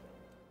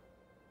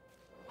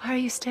 Why are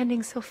you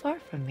standing so far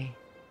from me?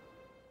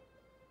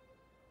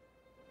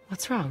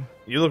 What's wrong?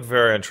 You look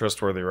very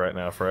untrustworthy right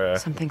now, Freya.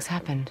 Something's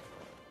happened.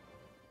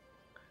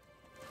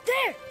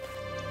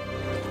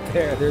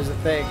 There! There's a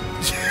thing.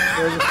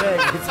 There's a thing.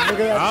 Look at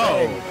that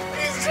thing.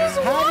 He's just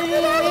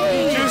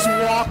He just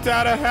walked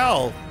out of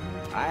hell.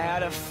 I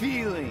had a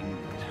feeling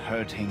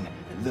hurting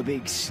the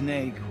big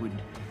snake would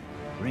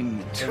bring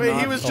the Wait,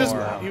 he was just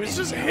out.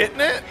 hitting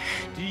it?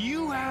 Do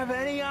you have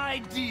any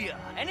idea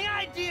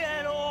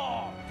at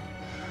all,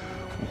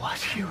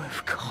 what you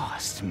have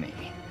cost me?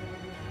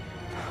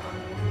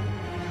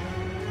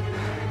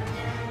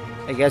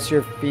 I guess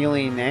you're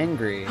feeling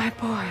angry. My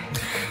boy.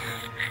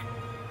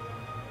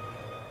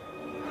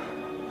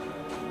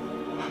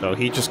 No,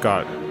 he just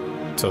got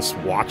to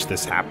watch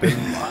this happen.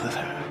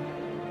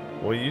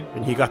 Well,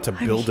 and he got to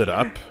build it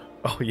up.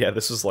 Oh yeah,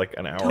 this was like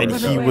an hour. And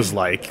he was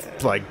like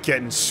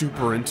getting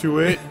super into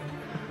it.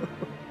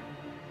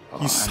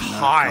 He's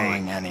high. Not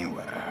going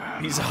anywhere.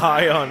 He's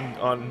high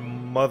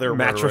on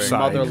matricide.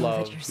 Mother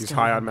love. He's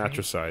high on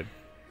matricide.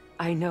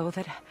 I know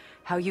that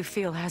how you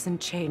feel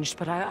hasn't changed,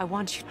 but I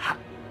want you.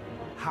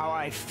 How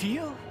I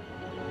feel?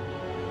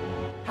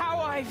 How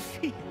I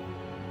feel?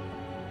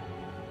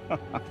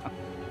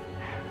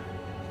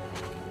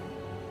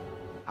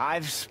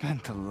 I've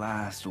spent the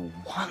last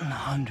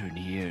 100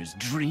 years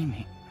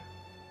dreaming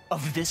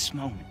of this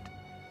moment.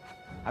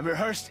 I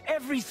rehearsed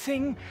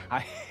everything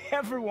I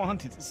ever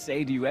wanted to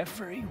say to you,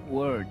 every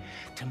word,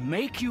 to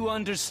make you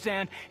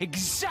understand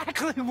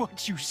exactly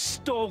what you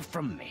stole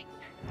from me.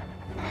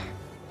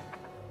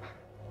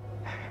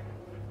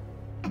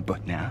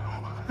 But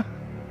now,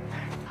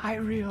 I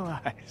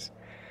realize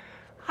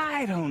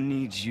I don't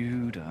need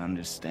you to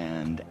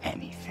understand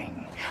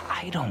anything.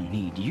 I don't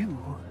need you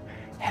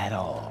at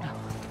all. No,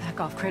 back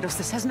off, Kratos.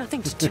 This has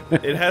nothing to do.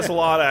 It has a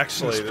lot,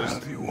 actually. This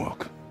path you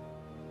walk,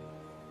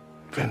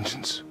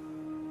 vengeance.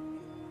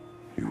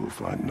 You will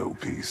find no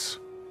peace.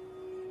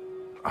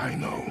 I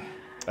know.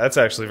 That's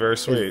actually very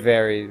sweet. It's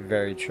very,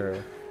 very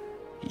true.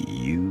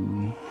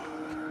 You...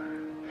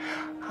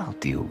 I'll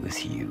deal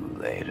with you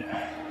later.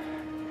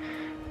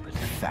 But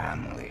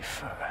family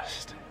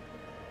first.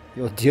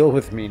 You'll deal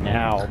with me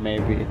now,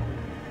 maybe.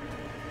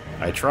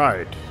 I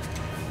tried.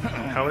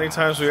 How many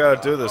times we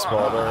gotta do this,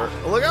 Baldur?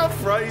 Look out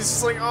front, he's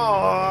just like,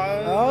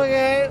 oh.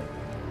 Okay.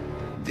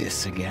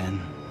 This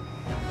again.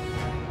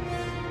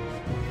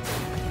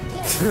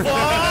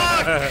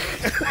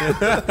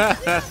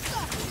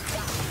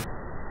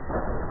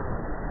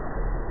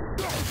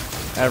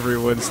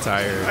 Everyone's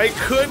tired. I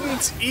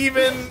couldn't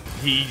even.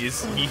 He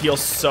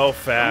heals so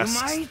fast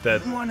You might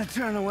that. want to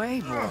turn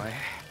away, boy.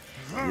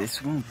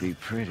 This won't be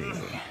pretty.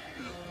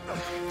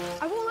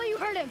 I won't let you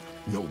hurt him.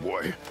 No,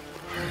 boy.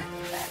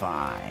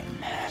 Fine.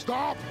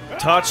 Stop!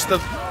 Touch the.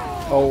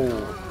 Oh.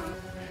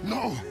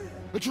 No!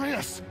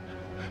 Atreus!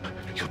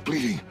 You're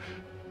bleeding.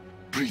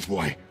 Breathe,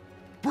 boy.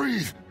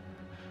 Breathe!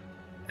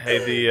 Hey,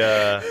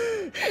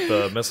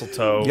 the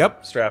mistletoe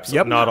straps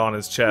Yep. not on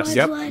his chest.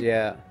 Yep.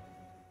 Yeah.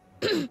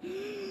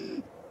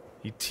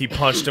 He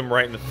punched him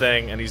right in the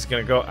thing, and he's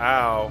gonna go,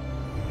 ow.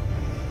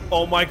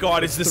 Oh my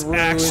god, is this Through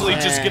actually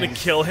his just gonna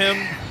hands. kill him?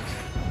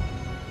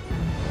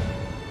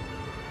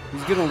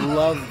 He's gonna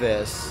love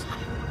this.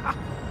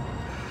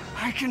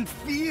 I can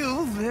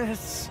feel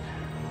this.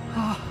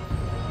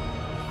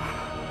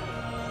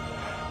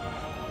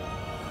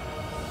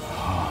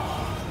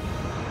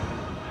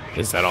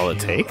 Is that all it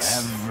takes?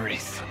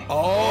 Everything.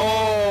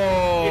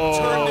 Oh! It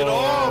turned it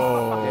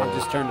off! Yeah,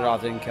 just turned it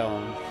off, didn't kill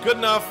him. Good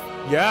enough.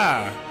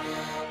 Yeah.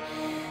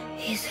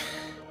 He's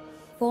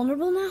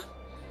vulnerable now?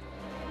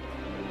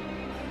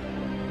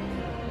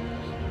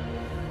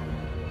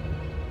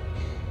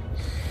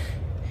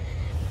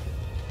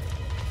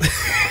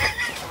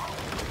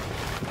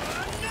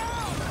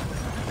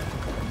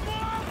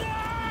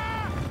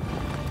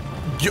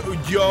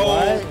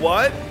 Yo,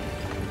 what?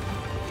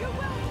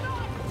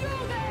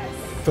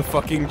 The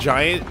fucking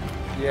giant.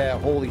 Yeah,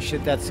 holy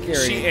shit, that's scary.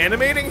 Is she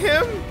animating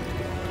him?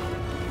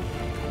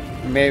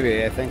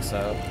 Maybe, I think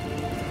so.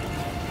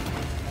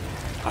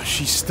 Oh,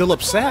 she's still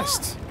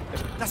obsessed.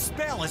 The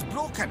spell is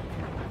broken.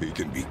 He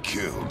can be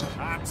killed.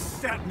 I'm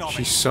certain of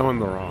She's it. so in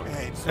the wrong.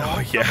 It's Oh,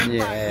 all yeah. coming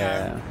back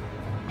Yeah.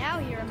 Now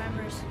he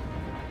remembers.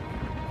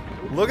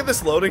 Look at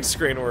this loading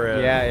screen we're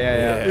in.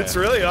 Yeah. It's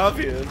really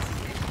obvious.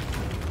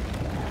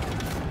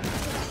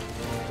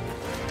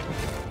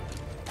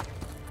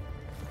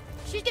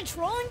 She's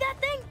controlling that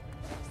thing?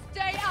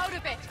 Stay out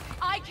of it.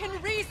 I can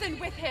reason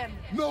with him.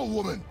 No,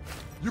 woman!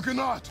 You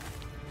cannot!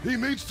 He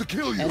means to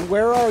kill you! And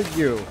where are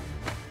you?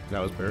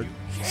 That was weird.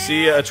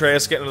 See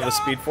Atreus getting into the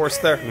Speed Force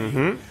there?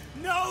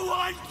 Mm-hmm. No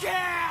one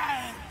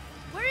can!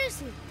 Where is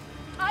he?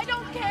 I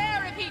don't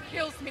care if he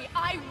kills me.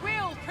 I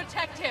will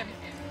protect him.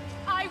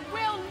 I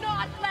will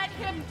not let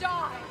him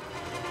die.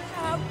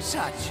 Don't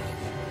touch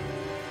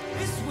it.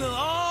 This will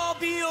all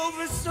be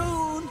over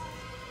soon.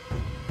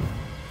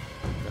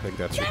 I think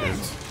that's your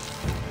hint.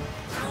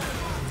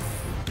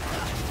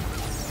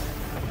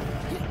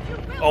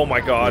 Oh my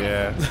god.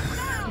 Yeah.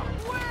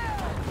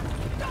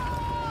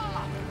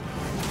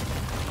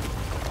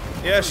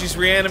 Yeah, she's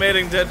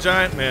reanimating dead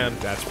giant man.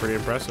 That's pretty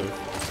impressive.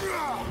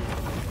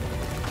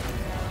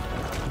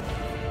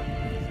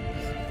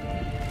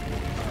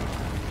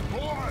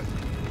 Boy!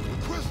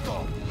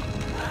 Crystal!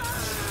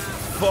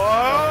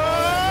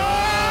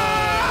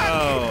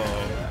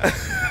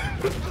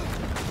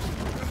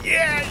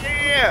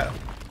 Yeah!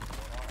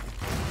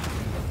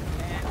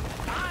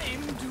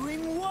 I'm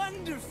doing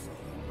wonderful.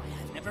 I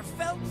have never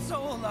felt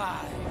so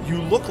alive.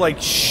 You look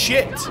like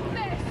shit.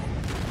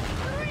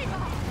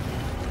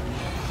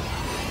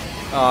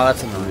 Oh,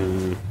 that's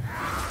annoying.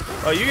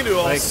 Oh, you can do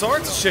all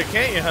sorts of shit,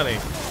 can't you, honey?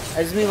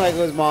 I just mean like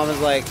his mom is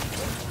like,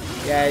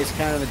 yeah, he's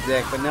kind of a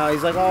dick, but no,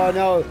 he's like, oh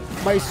no,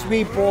 my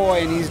sweet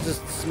boy, and he's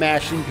just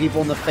smashing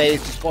people in the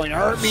face, just going,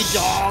 hurt me,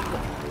 dog.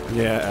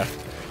 Yeah.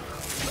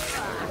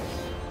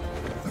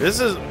 This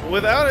is,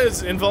 without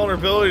his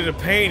invulnerability to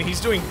pain, he's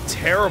doing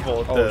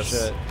terrible at this.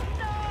 Shit.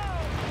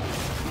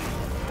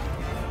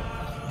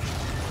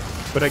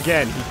 But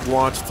again, he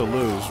wants to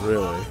lose,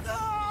 really.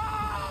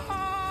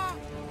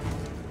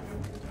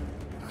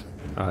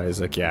 Oh,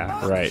 he's like,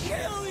 yeah, right.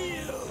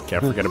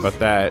 Can't forget about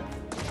that.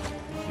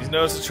 He's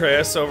noticed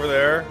Atreus over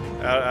there,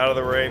 out of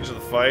the range of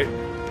the fight.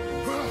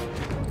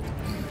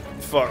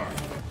 Fuck.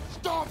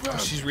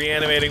 She's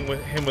reanimating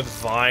him with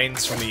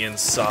vines from the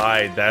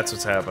inside. That's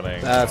what's happening.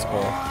 That's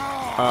cool.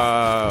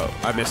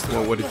 I missed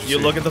one. What did you You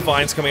see? look at the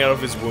vines coming out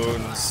of his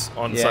wounds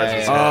on the sides of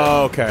his head.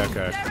 Oh, okay, okay.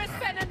 There has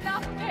been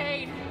enough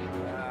pain.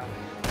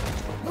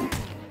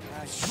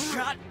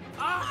 Shut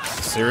up!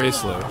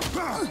 Seriously.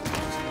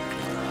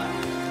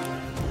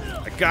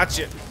 I got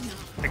you.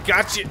 I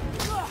got you.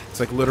 It's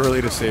like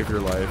literally to save your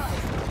life.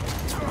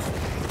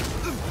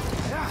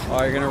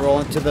 Oh, you're gonna roll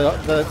into the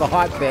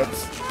hot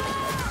bits.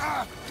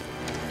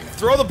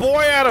 Throw the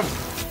boy at him.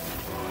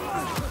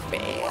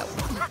 Bam.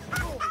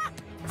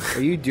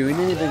 Are you doing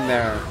anything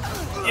there?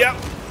 Yep.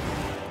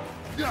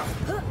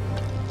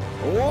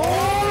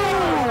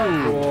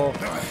 Whoa! Cool.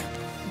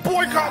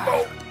 Boy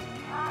combo.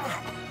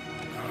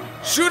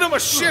 Shoot him a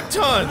shit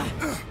ton.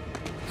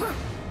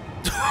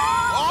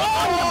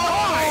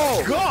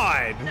 Oh my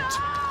god.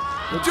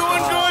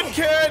 Doing good,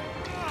 kid.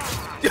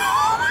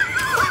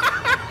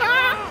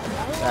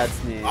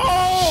 That's neat.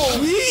 Oh,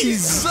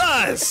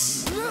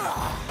 Jesus!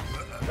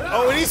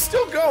 Oh, and he's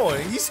still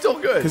going. He's still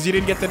good. Because you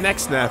didn't get the neck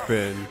snap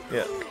in.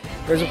 Yeah.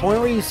 There's a point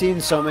where you've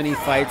seen so many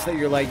fights that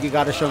you're like, you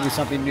gotta show me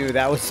something new.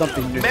 That was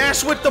something new.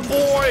 Mash with the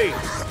boy!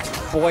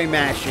 Boy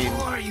mashing.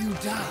 Before you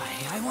die,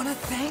 I want to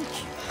thank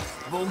you.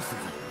 Both of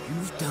you.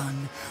 You've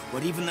done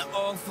what even the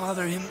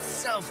All-Father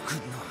himself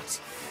could not.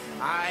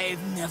 I've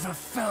never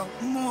felt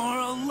more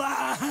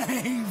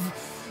alive.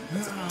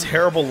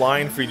 Terrible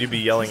line for you to be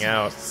yelling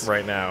out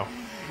right now.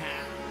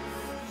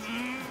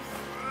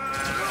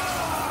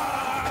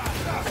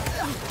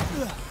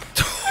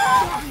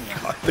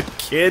 God, the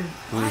kid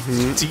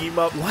team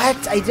up.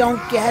 What? I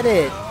don't get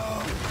it.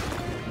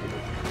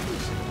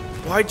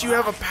 Why'd you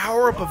have a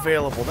power-up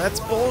available? That's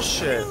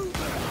bullshit.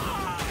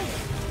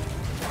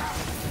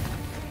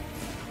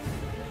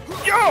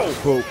 Yo!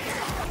 Whoa.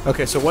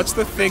 Okay, so what's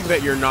the thing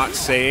that you're not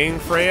saying,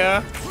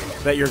 Freya,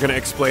 that you're gonna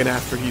explain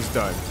after he's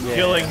done? Yeah.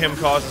 Killing him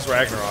causes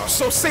Ragnarok.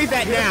 So say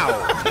that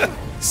now!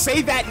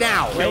 Say that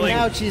now! Right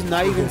now, she's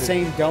not even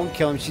saying don't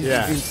kill him. She's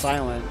just being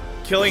silent.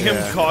 Killing him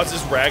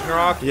causes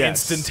Ragnarok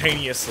Yes.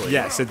 instantaneously.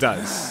 Yes, it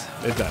does.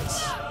 It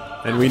does.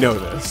 And we know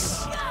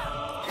this.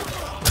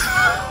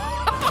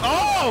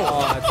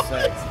 Oh, that's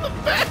sick.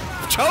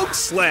 Choke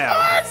slam!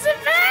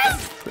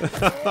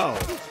 Oh.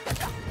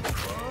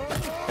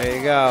 There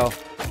you go.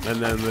 And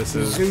then this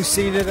is...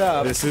 Zeusing it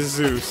up. This is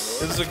Zeus.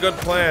 This is a good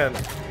plan.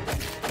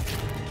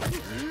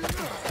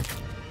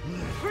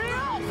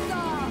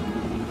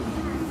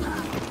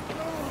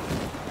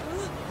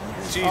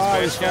 Jeez,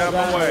 bitch, get out of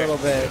my a way. little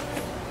bit.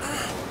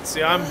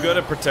 See, I'm good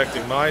at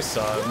protecting my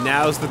son.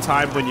 Now's the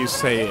time when you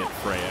say it,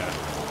 Freya.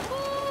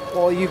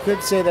 Well, you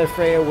could say that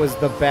Freya was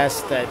the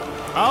best at.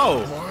 Oh!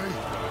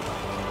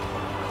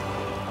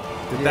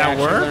 Did that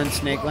actually work? Learn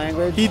snake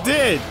language. He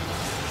did!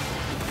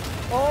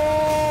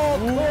 Oh,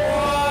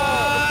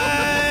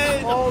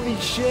 what? Holy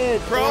shit!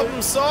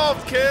 Problem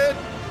solved, kid.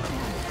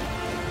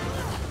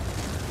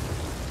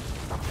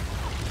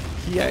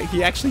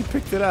 He actually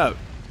picked it up.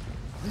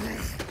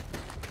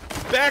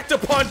 Back to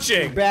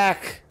punching.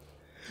 Back.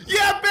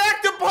 Yeah,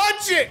 back to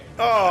punching.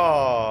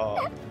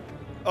 Oh.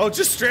 Oh,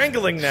 just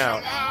strangling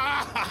now.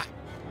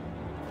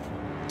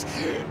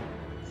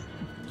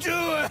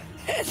 Do it!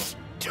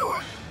 Do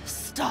it!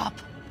 Stop.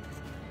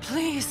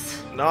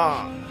 Please.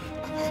 Nah.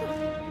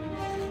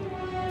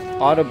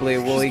 Audibly,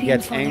 Wooly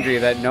gets angry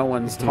that no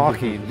one's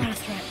talking.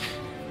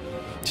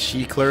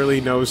 She clearly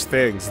knows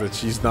things that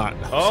she's not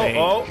saying.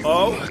 You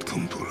will not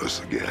come to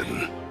us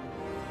again.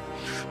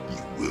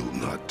 You will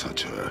not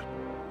touch her.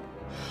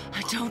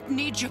 I don't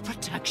need your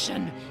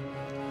protection.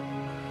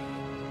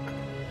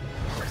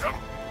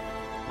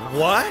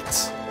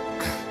 What?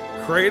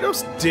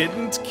 Kratos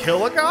didn't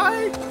kill a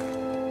guy?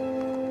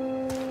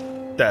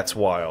 That's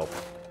wild.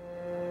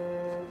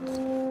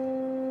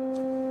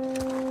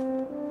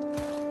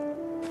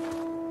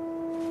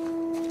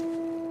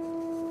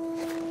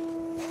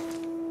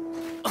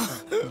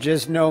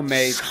 Just know,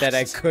 mate, that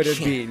I could have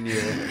beaten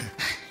you.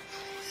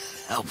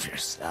 Help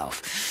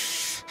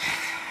yourself.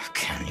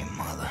 Can you,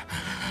 Mother?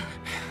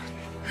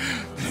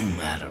 No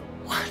matter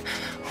what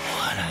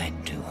I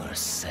do or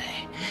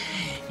say,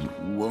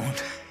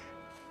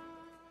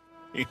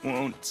 you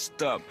won't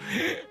stop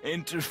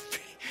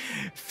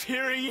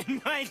interfering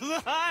in my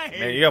life.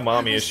 Man, you got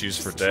mommy issues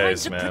for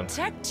days, trying to man.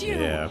 protect you.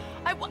 Yeah.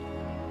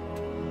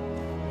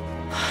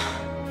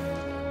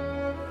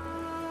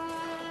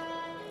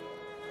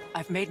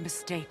 I've made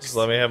mistakes. Just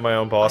let me have my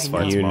own boss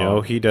fights, You Mom.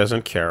 know he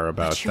doesn't care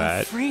about But you're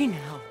that. free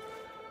now.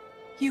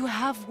 You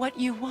have what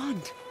you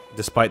want.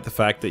 Despite the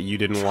fact that you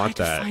didn't want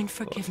that.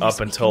 Up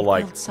until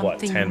like, what,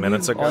 10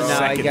 minutes ago? Oh, now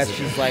I guess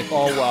she's like,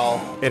 oh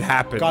well. It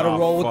happened. Gotta Oh,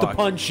 roll with the fuck.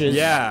 punches.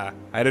 Yeah.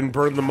 I didn't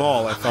burn them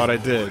all. I thought I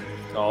did.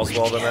 All's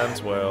well that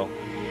ends well.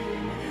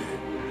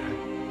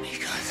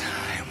 Because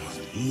I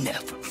will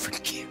never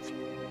forgive you.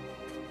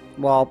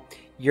 Well,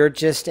 you're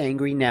just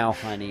angry now,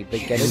 honey, but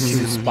get a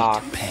juice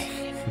box.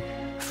 Pay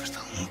for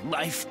the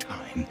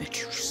lifetime that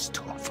you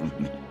stole from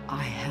me.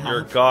 I have. You're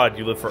a god.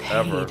 You live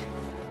forever. Paid.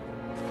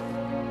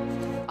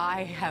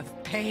 I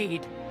have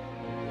paid.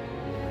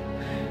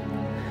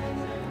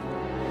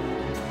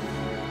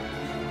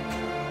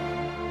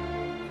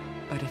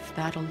 But if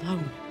that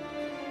alone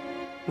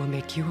will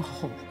make you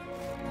whole,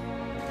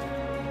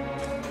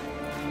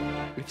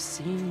 if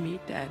seeing me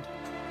dead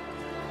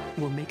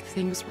will make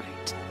things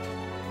right,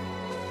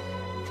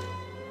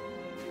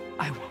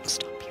 I won't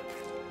stop you.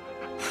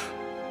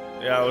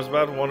 Yeah, I was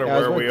about to wonder Yeah,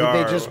 where we are.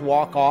 Did they just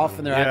walk off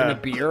and they're having a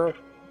beer?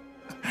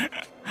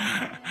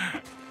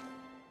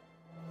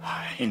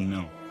 I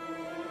know.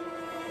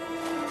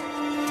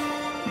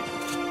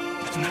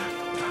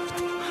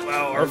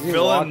 Wow, our Why is he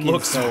villain walking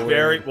looks so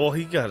very... weird? Well,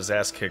 he got his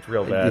ass kicked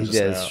real bad He just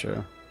did, now. it's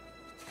true.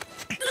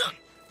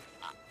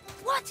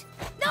 What?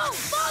 No,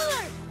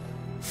 father!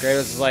 Kratos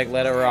is like,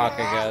 let it rock,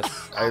 I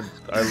guess.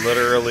 I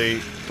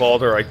literally...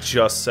 Baldur, I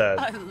just said.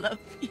 I love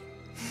you.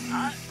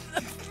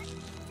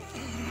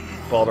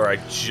 Baldur, I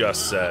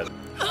just said.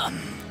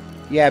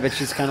 Yeah, but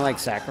she's kind of like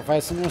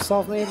sacrificing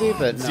herself, maybe.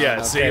 But no, Yeah,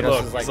 no, see, Kratos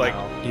look, is it's like...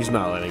 no. He's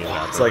not letting it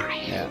happen. It's like...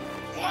 Yeah.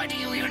 Why do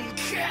you even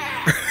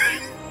care?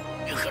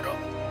 You could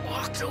have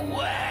walked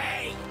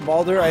away.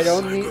 Baldur, I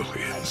don't need.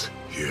 Civilians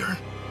here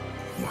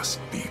must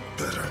be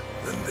better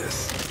than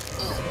this.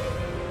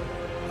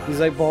 He's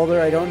like,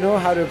 Baldur, I don't know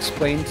how to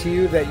explain to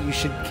you that you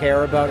should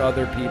care about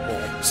other people.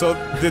 So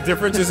the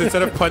difference is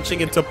instead of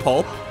punching into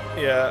pulp,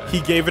 Yeah. he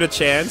gave it a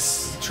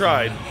chance.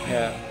 Tried.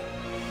 Yeah.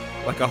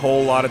 Like a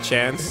whole lot of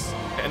chance.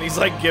 And he's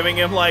like giving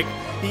him like...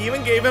 He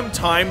even gave him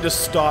time to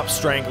stop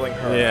strangling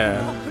her.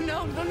 Yeah.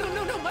 No,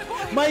 my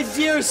boy. My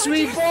dear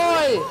sweet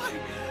boy!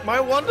 My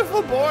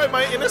wonderful boy,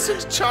 my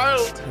innocent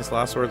child. His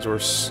last words were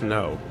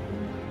snow.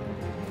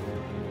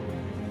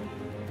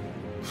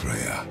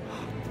 Freya.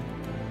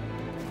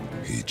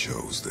 He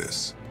chose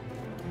this.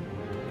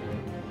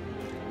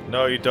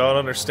 No, you don't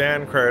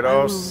understand,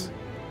 Kratos.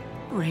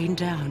 Rain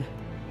down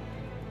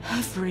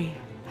every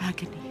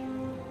agony,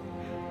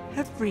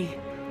 every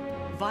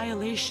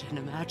violation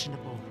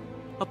imaginable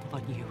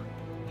upon you.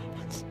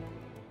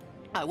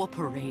 I will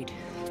parade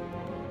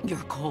your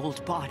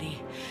cold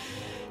body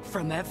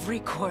from every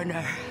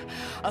corner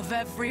of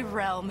every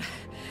realm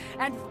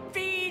and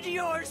feed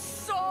your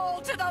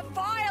soul to the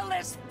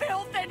vilest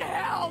filth in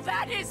hell.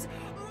 That is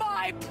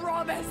my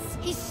promise.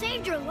 He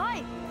saved your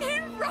life. He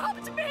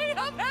robbed me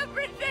of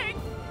everything.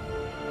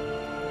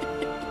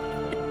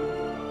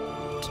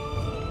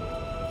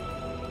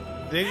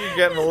 Think you're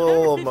getting a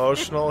little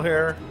emotional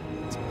here?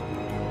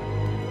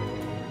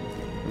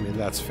 I mean,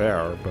 that's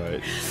fair,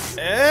 but...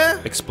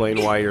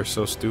 Explain why you're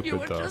so You stupid,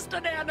 were though. just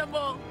an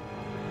animal.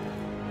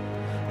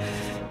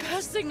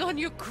 Passing on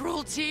your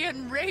cruelty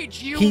and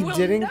rage, you He will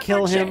didn't never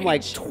kill him change.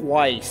 like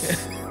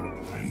twice.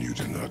 And you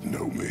do not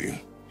know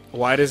me.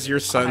 Why does your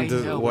son?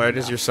 know Why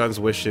does your son's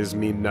wishes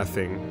mean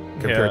nothing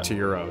compared to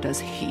your own? Does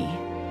he?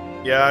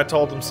 Yeah, I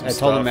told him some I stuff.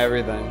 told him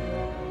everything.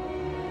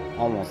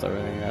 Almost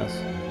everything, yes.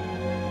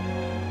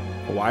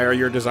 Why are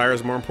your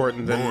desires more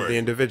important than the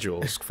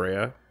individuals,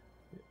 Freya?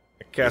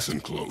 Listen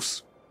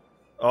close.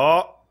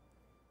 Oh.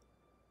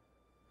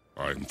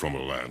 I'm from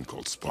a land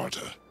called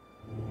Sparta.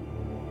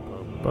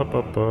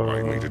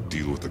 I made a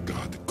deal with the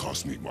god that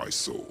cost me my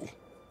soul.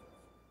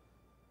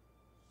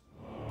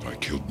 I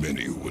killed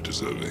many who were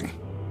deserving.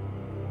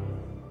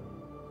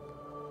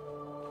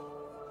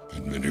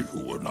 And many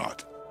who were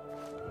not.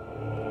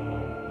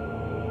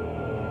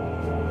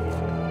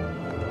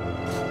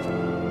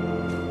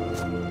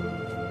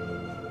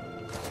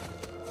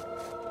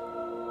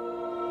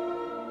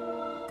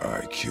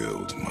 I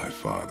killed my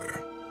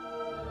father.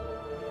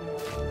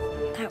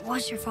 That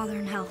was your father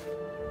in hell.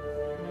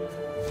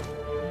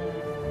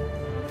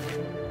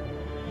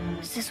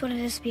 Is this what it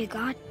is to be a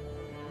god?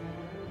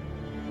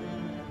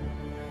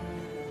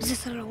 Is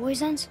this how it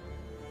always ends?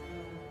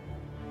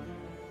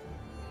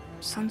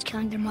 Sons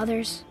killing their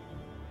mothers?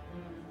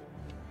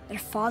 Their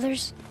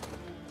fathers?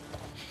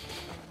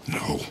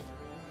 No.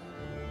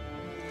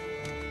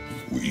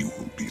 We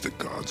will be the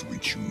gods we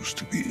choose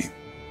to be.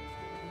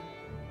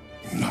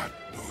 Not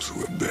those who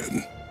have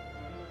been.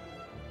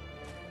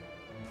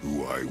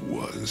 Who I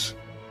was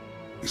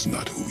is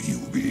not who you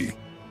be.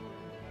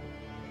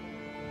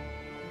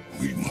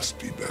 We must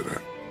be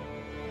better.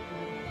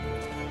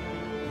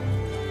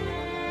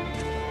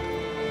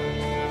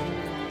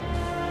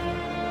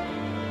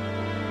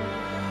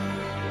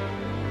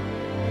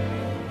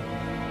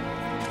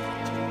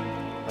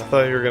 I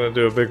thought you were gonna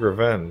do a big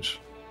revenge.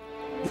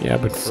 Yeah,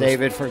 but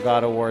Save it for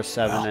God of War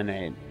 7 and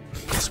 8.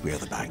 Guess we're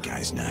the bad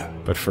guys now.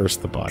 But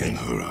first, the body. In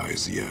her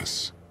eyes,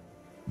 yes.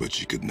 But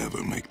she could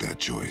never make that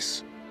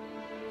choice.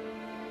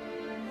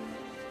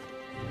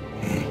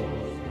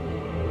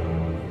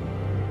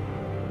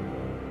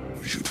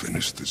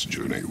 finish this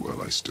journey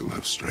while I still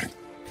have strength.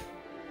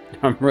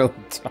 I'm really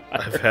tired.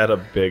 I've had a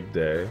big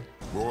day.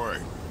 Boy,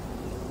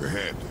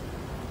 ahead.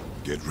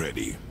 Get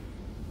ready.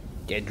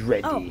 Get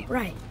ready. Oh,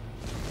 right.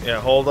 Yeah,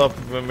 hold up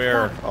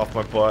Mimir off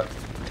my butt.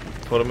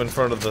 Put him in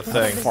front of the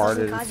thing.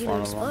 Farted in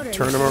front of him.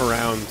 Turn him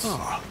around.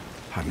 Oh,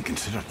 hadn't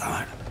considered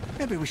that.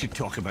 Maybe we should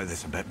talk about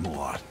this a bit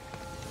more.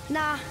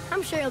 Nah,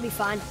 I'm sure you'll be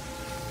fine.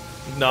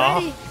 Nah.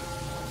 Ready?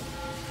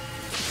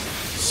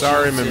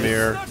 Sorry,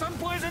 Mimir.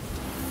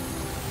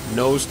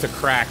 Nose to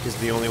crack is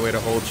the only way to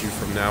hold you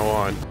from now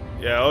on.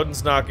 Yeah,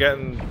 Odin's not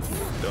getting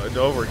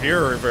over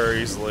here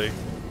very easily.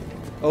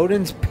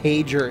 Odin's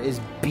pager is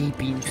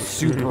beeping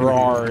super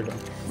hard.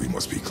 We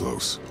must be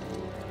close.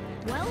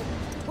 Well,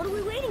 what are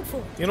we waiting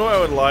for? You know what I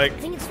would like?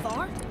 Think it's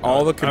far?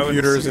 All the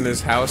computers in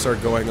his house are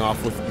going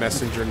off with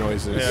messenger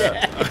noises.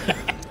 Yeah.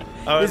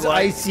 His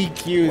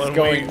ICQ is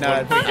going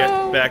nuts. When we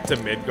get back to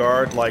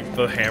Midgard, like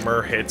the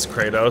hammer hits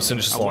Kratos and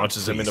just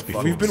launches him into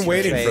fucking We've been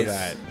waiting for space.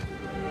 that.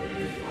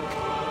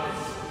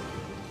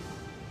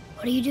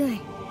 What are you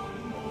doing?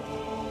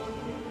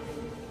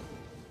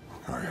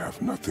 I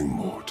have nothing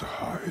more to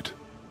hide.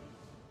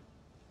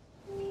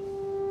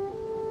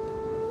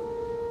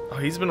 Oh,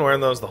 he's been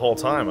wearing those the whole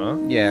time, huh?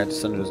 Yeah,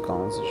 just under his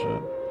gauntlets and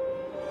shit.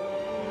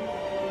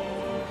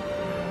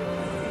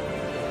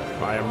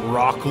 I am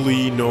Rock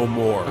Lee no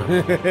more.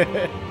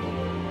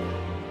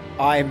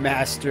 I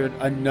mastered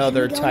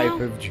another Can we go type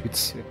now? of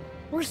jutsu.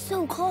 We're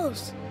so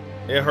close.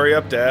 Yeah, hurry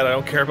up, Dad. I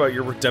don't care about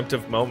your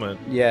redemptive moment.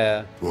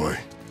 Yeah. Boy,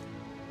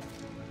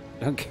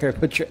 I don't care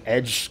about your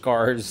edge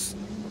scars.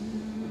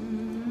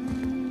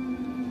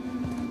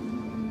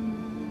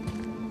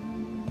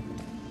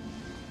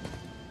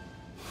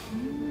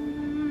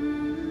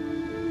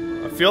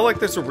 I feel like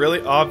there's a really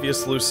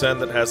obvious loose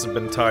end that hasn't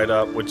been tied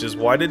up, which is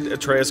why did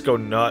Atreus go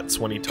nuts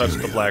when he touched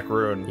the Black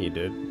Rune? He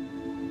did.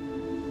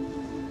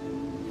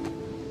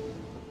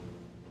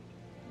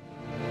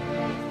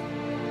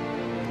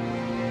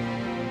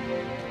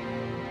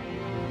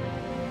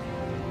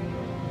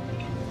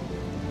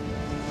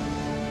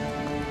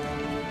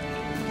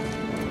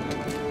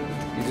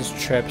 He just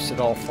trips, it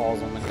all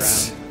falls on the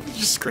ground.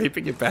 Just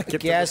scraping it back.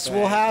 Guess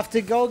we'll have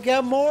to go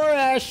get more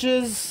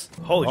ashes.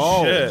 Holy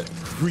Oh, shit.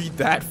 read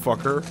that,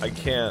 fucker. I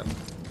can't.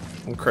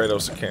 I'm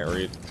Kratos, I can't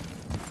read.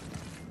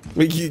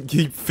 Like,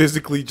 he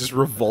physically just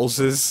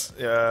revulses.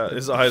 Yeah,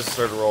 his eyes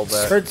start to roll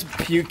back. Starts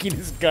puking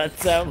his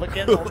guts out. Look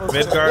at all those-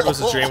 Midgard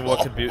was a dream of what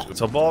could be.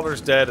 So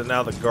Baldur's dead, and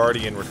now the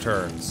Guardian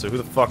returns. So who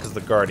the fuck is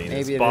the Guardian?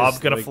 Maybe Is it Bob is,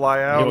 gonna like,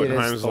 fly out? maybe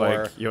it is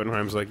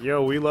Jotunheim's like,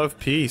 yo, we love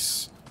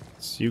peace.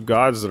 It's you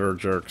gods that are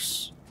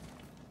jerks.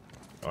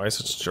 Why is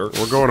such a jerk?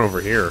 We're going over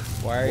here.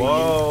 Why are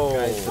Whoa. you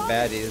guys the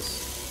baddies?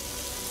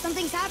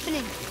 Something's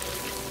happening.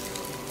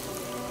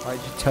 Why'd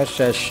you touch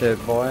that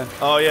shit, boy?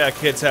 Oh yeah,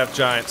 kids have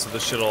giants, so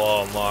this shit'll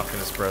all unlock in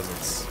his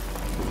presence.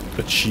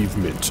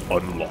 Achievement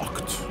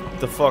unlocked. What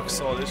the fuck's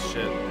all this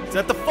shit? Is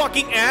that the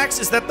fucking axe?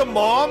 Is that the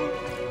mom?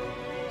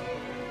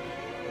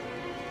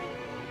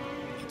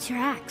 It's your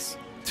axe.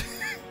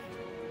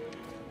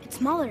 It's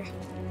smaller.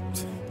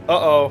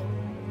 Uh-oh.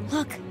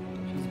 Look,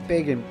 She's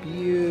big and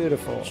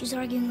beautiful. she's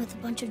arguing with a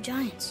bunch of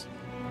giants.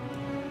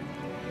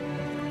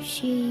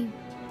 She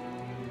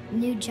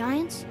knew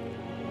giants?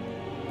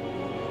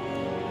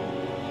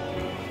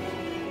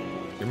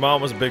 Your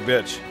mom was a big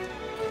bitch.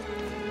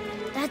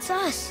 That's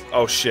us.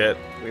 Oh shit.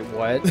 Wait,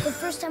 what? The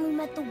first time we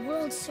met the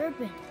world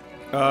serpent.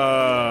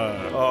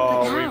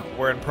 Oh,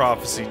 we're in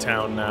Prophecy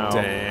Town now.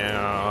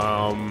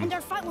 Damn. And our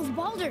fight with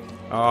Baldur.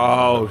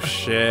 Oh,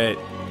 shit.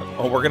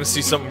 Oh, we're gonna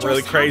see something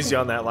really crazy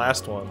on that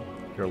last one.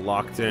 You're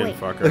locked in, Wait.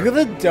 fucker. Look at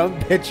the dumb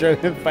picture of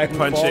him fighting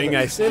Punching, Baldur.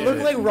 I see They look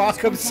it. like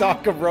Rock'em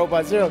Sock'em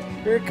robots. They're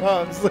like, here it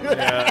comes. Look at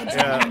that.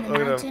 Yeah, In the look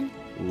at him.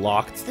 mountain,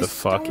 Locked the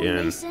fuck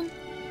in. stonemason.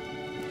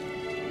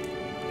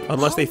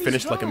 Unless they All these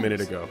finished like a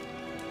minute drawings. ago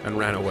and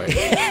ran away.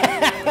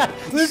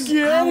 Let's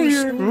get out of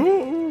here.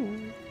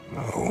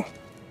 no.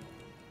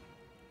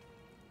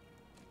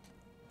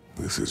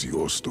 This is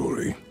your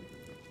story.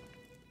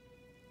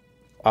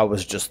 I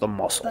was just a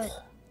muscle. But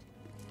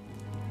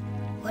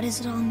what does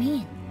it all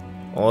mean?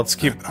 Well, let's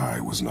keep. That I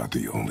was not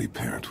the only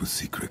parent with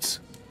secrets.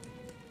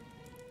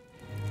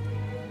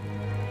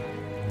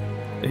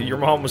 Your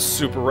mom was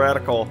super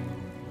radical.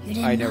 You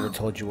didn't I know. never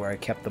told you where I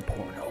kept the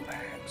porno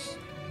bags.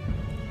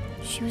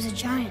 She was a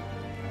giant.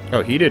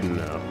 Oh, he didn't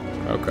know.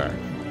 Okay.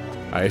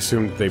 I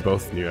assumed they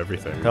both knew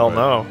everything. Hell but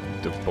no.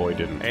 The boy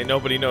didn't. Ain't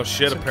nobody knows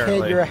shit, Okay,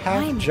 apparently. you're a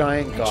half I'm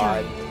giant a god.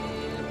 giant.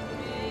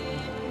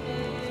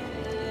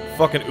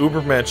 Fucking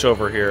Ubermensch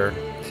over here.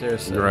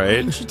 Seriously. Why Right?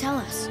 didn't she tell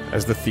us?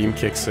 As the theme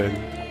kicks in.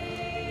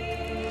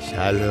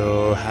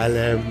 Shalom,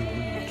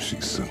 Halem. She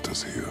sent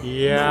us here.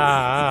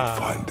 Yeah.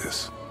 Find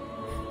this.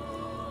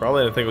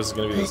 Probably didn't think it was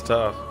gonna be this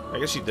tough. I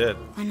guess she did.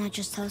 Why not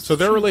just tell us? So the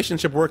their truth?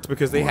 relationship worked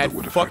because they Well, had that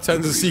would fuck affect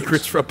tons the of readers.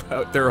 secrets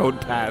from their own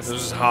past.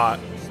 This is hot.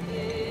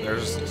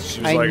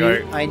 She was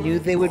like, I knew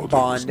they would Baldur was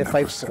bond if I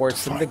never set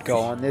forced to them to fight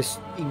go me. on this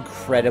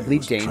incredibly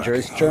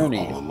dangerous Tracking her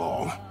journey. all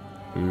along,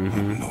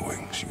 Mm-hmm. not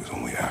knowing she was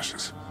only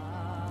ashes.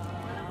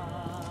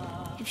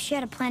 If she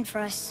had a plan for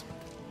us,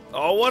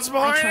 Oh, what's I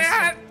behind trust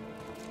that? her.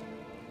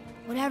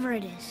 Whatever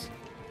it is.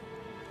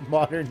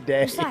 Modern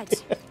day.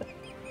 Besides,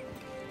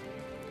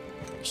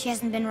 she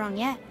hasn't been wrong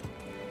yet.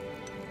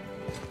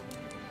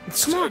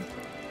 Come on.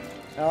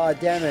 Oh,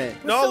 damn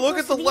it. No, look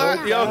at the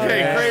left. Yeah, okay,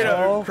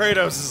 Yeah.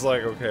 Kratos is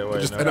like, okay,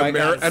 wait. Just no.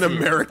 an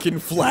American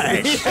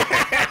flag.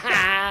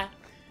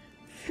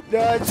 No,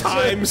 it just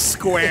Times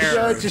Square.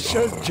 No, it just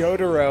shows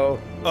Jotaro.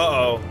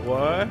 Uh-oh.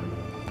 What?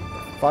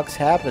 Fuck's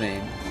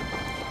happening?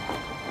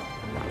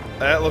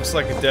 That looks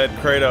like a dead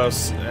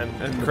Kratos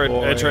and the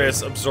boy.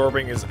 Atreus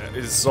absorbing his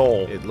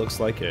soul. It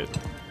looks like it.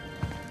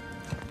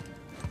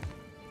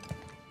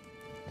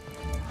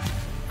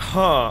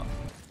 Huh.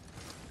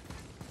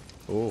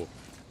 Oh.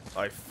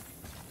 I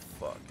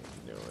fucking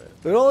knew it.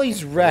 Look at all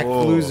these wrecked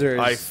Whoa. losers.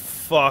 I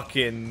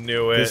fucking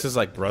knew it. This is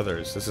like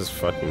brothers. This is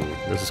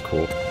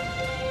cool.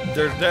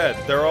 They're dead.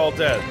 They're all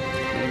dead.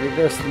 Maybe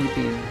they're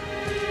sleeping.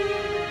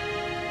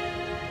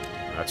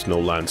 That's no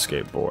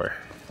landscape, boy.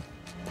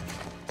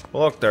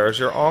 Look, there's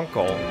your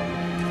uncle.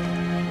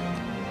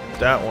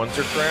 That one's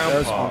your grandpa.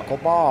 There's Uncle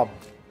Bob.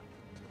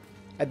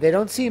 And they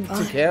don't seem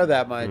to care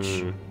that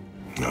much.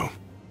 No.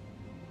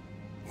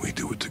 We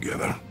do it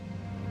together.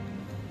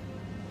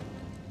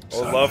 I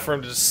would love for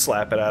him to just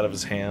slap it out of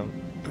his hand.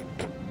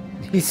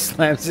 He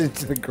slams it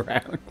into the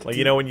ground. Like,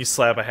 you know when you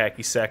slap a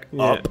hacky sack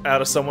up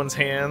out of someone's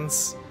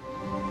hands?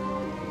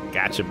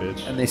 Gotcha,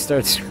 bitch. And they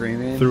start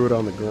screaming. Threw it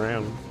on the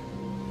ground.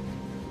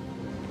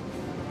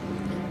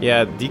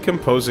 Yeah,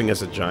 decomposing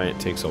as a giant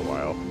takes a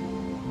while.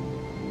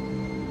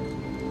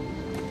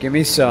 Give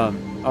me some.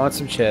 I want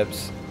some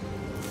chips.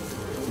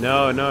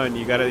 No, and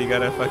you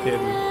gotta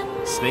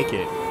fucking snake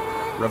it.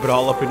 Rub it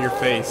all up in your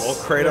face. Well,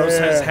 Kratos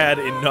has had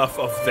enough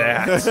of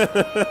that.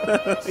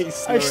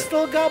 I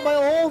still got my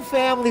whole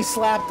family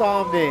slapped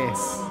on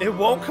me. It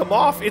won't come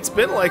off. It's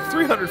been like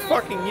 300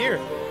 fucking years.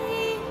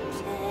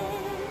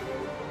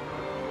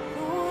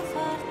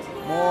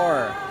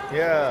 More.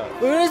 Yeah.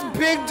 Look at his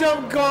big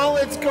dumb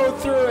gauntlets go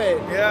through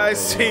it. Yeah, I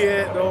see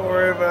it. Don't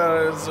worry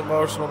about it. It's an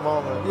emotional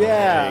moment.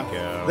 Yeah. There you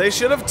go. They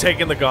should have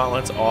taken the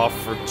gauntlets off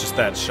for just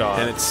that shot.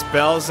 And it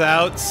spells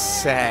out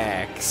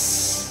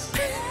sex.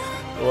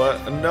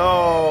 What?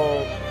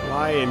 No.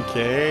 Lion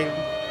King.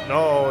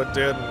 No, it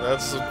didn't.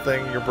 That's the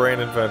thing your brain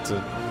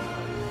invented.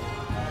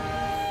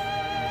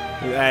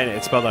 And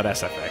it spelled out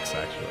SFX,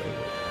 actually.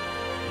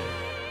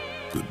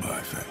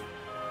 Goodbye, Faye.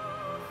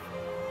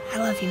 I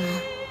love you,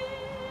 Mom.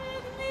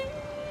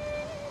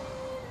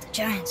 The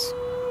giants.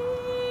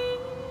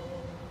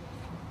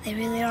 They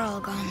really are all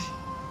gone.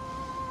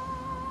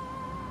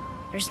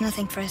 There's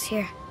nothing for us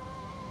here.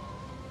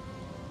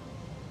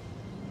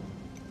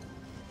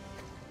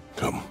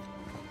 Come.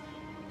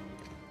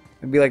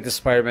 It'd be like the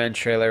Spider-Man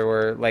trailer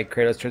where like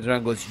Kratos turns around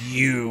and goes,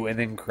 "You," and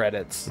then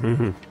credits.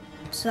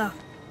 So,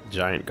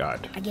 Giant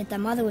god. I get that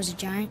Mother was a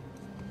giant.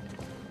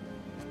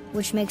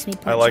 Which makes me I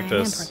part like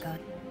giant this. and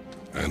part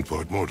And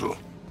part mortal. god.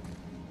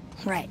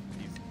 Right.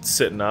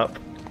 Sitting up,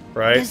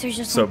 right? Guess there's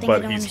just So, one thing I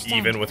but don't he's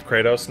understand. even with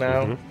Kratos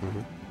now.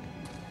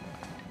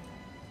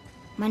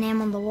 My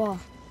name on the wall.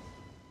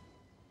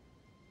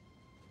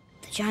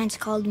 The giants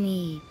called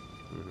me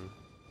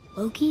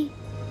Loki?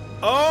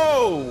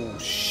 Oh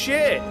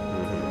shit!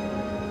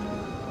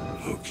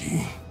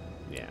 Loki.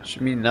 Yeah.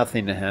 Should mean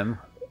nothing to him.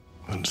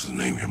 That's the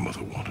name your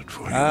mother wanted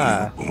for you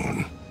Ah. when you were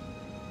born.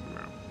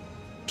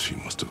 She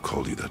must have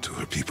called you that to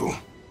her people.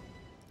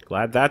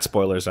 Glad that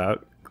spoiler's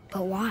out.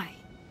 But why?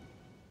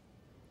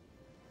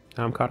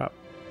 Now I'm caught up.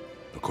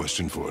 A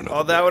question for another.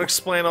 Oh, that would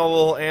explain all the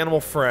little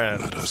animal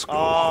friends. Let us go.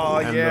 Oh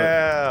And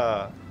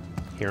yeah.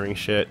 Hearing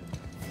shit.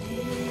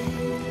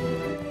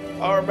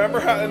 Oh, remember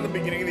how in the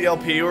beginning of the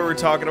LP we were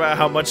talking about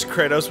how much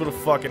Kratos would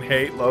fucking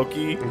hate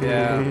Loki?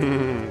 Yeah.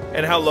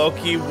 And how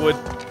Loki would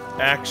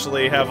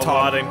actually have a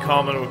lot in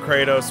common with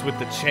Kratos with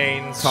the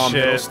chains Tom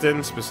shit.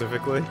 Hiddleston,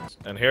 specifically.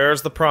 And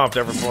here's the prompt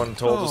everyone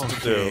told us to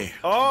do. Okay.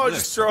 Oh,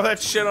 just throw that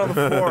shit on the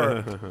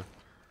floor.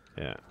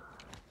 Yeah.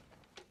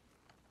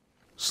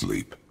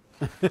 Sleep.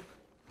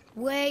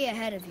 Way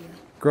ahead of you.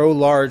 Grow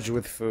large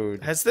with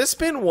food. Has this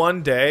been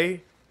one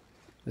day?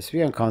 This would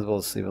be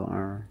uncomfortable to sleep in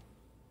armor.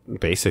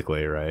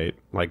 Basically, right?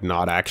 Like,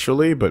 not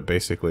actually, but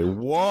basically.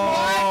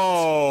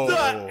 Whoa!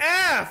 The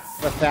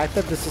F! The fact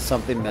that this is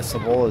something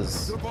missable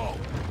is...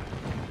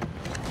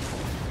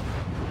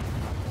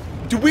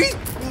 Did we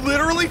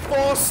literally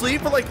fall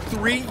asleep for like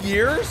 3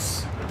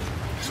 years?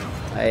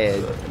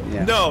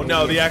 Yeah.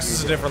 No, the X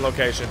is a different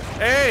location.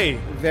 Hey!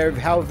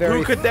 How very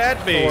Who could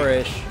that be?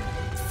 Thor-ish.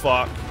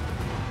 Fuck.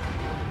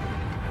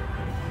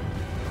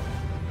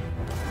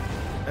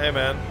 Hey,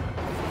 man.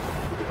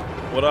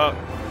 What up?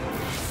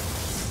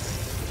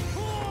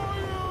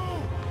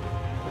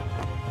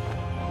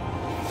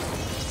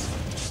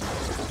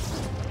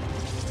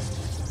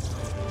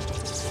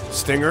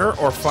 Stinger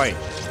or fight?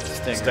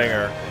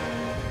 Stinger.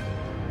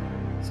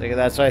 So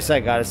that's why I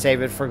said gotta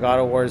save it for God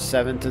of War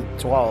 7 to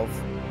 12.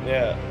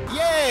 Yeah.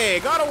 Yay!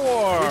 God of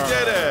War! We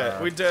did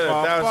it! We did it.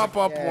 That's a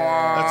great game.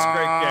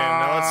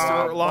 Now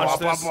let's launch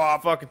this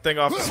fucking thing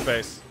off to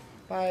space.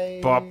 Bye.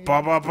 Bop,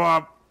 bop, bop,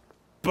 bop.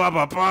 Bop,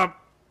 bop, bop.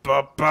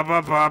 Bup, bup,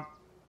 bup, bup.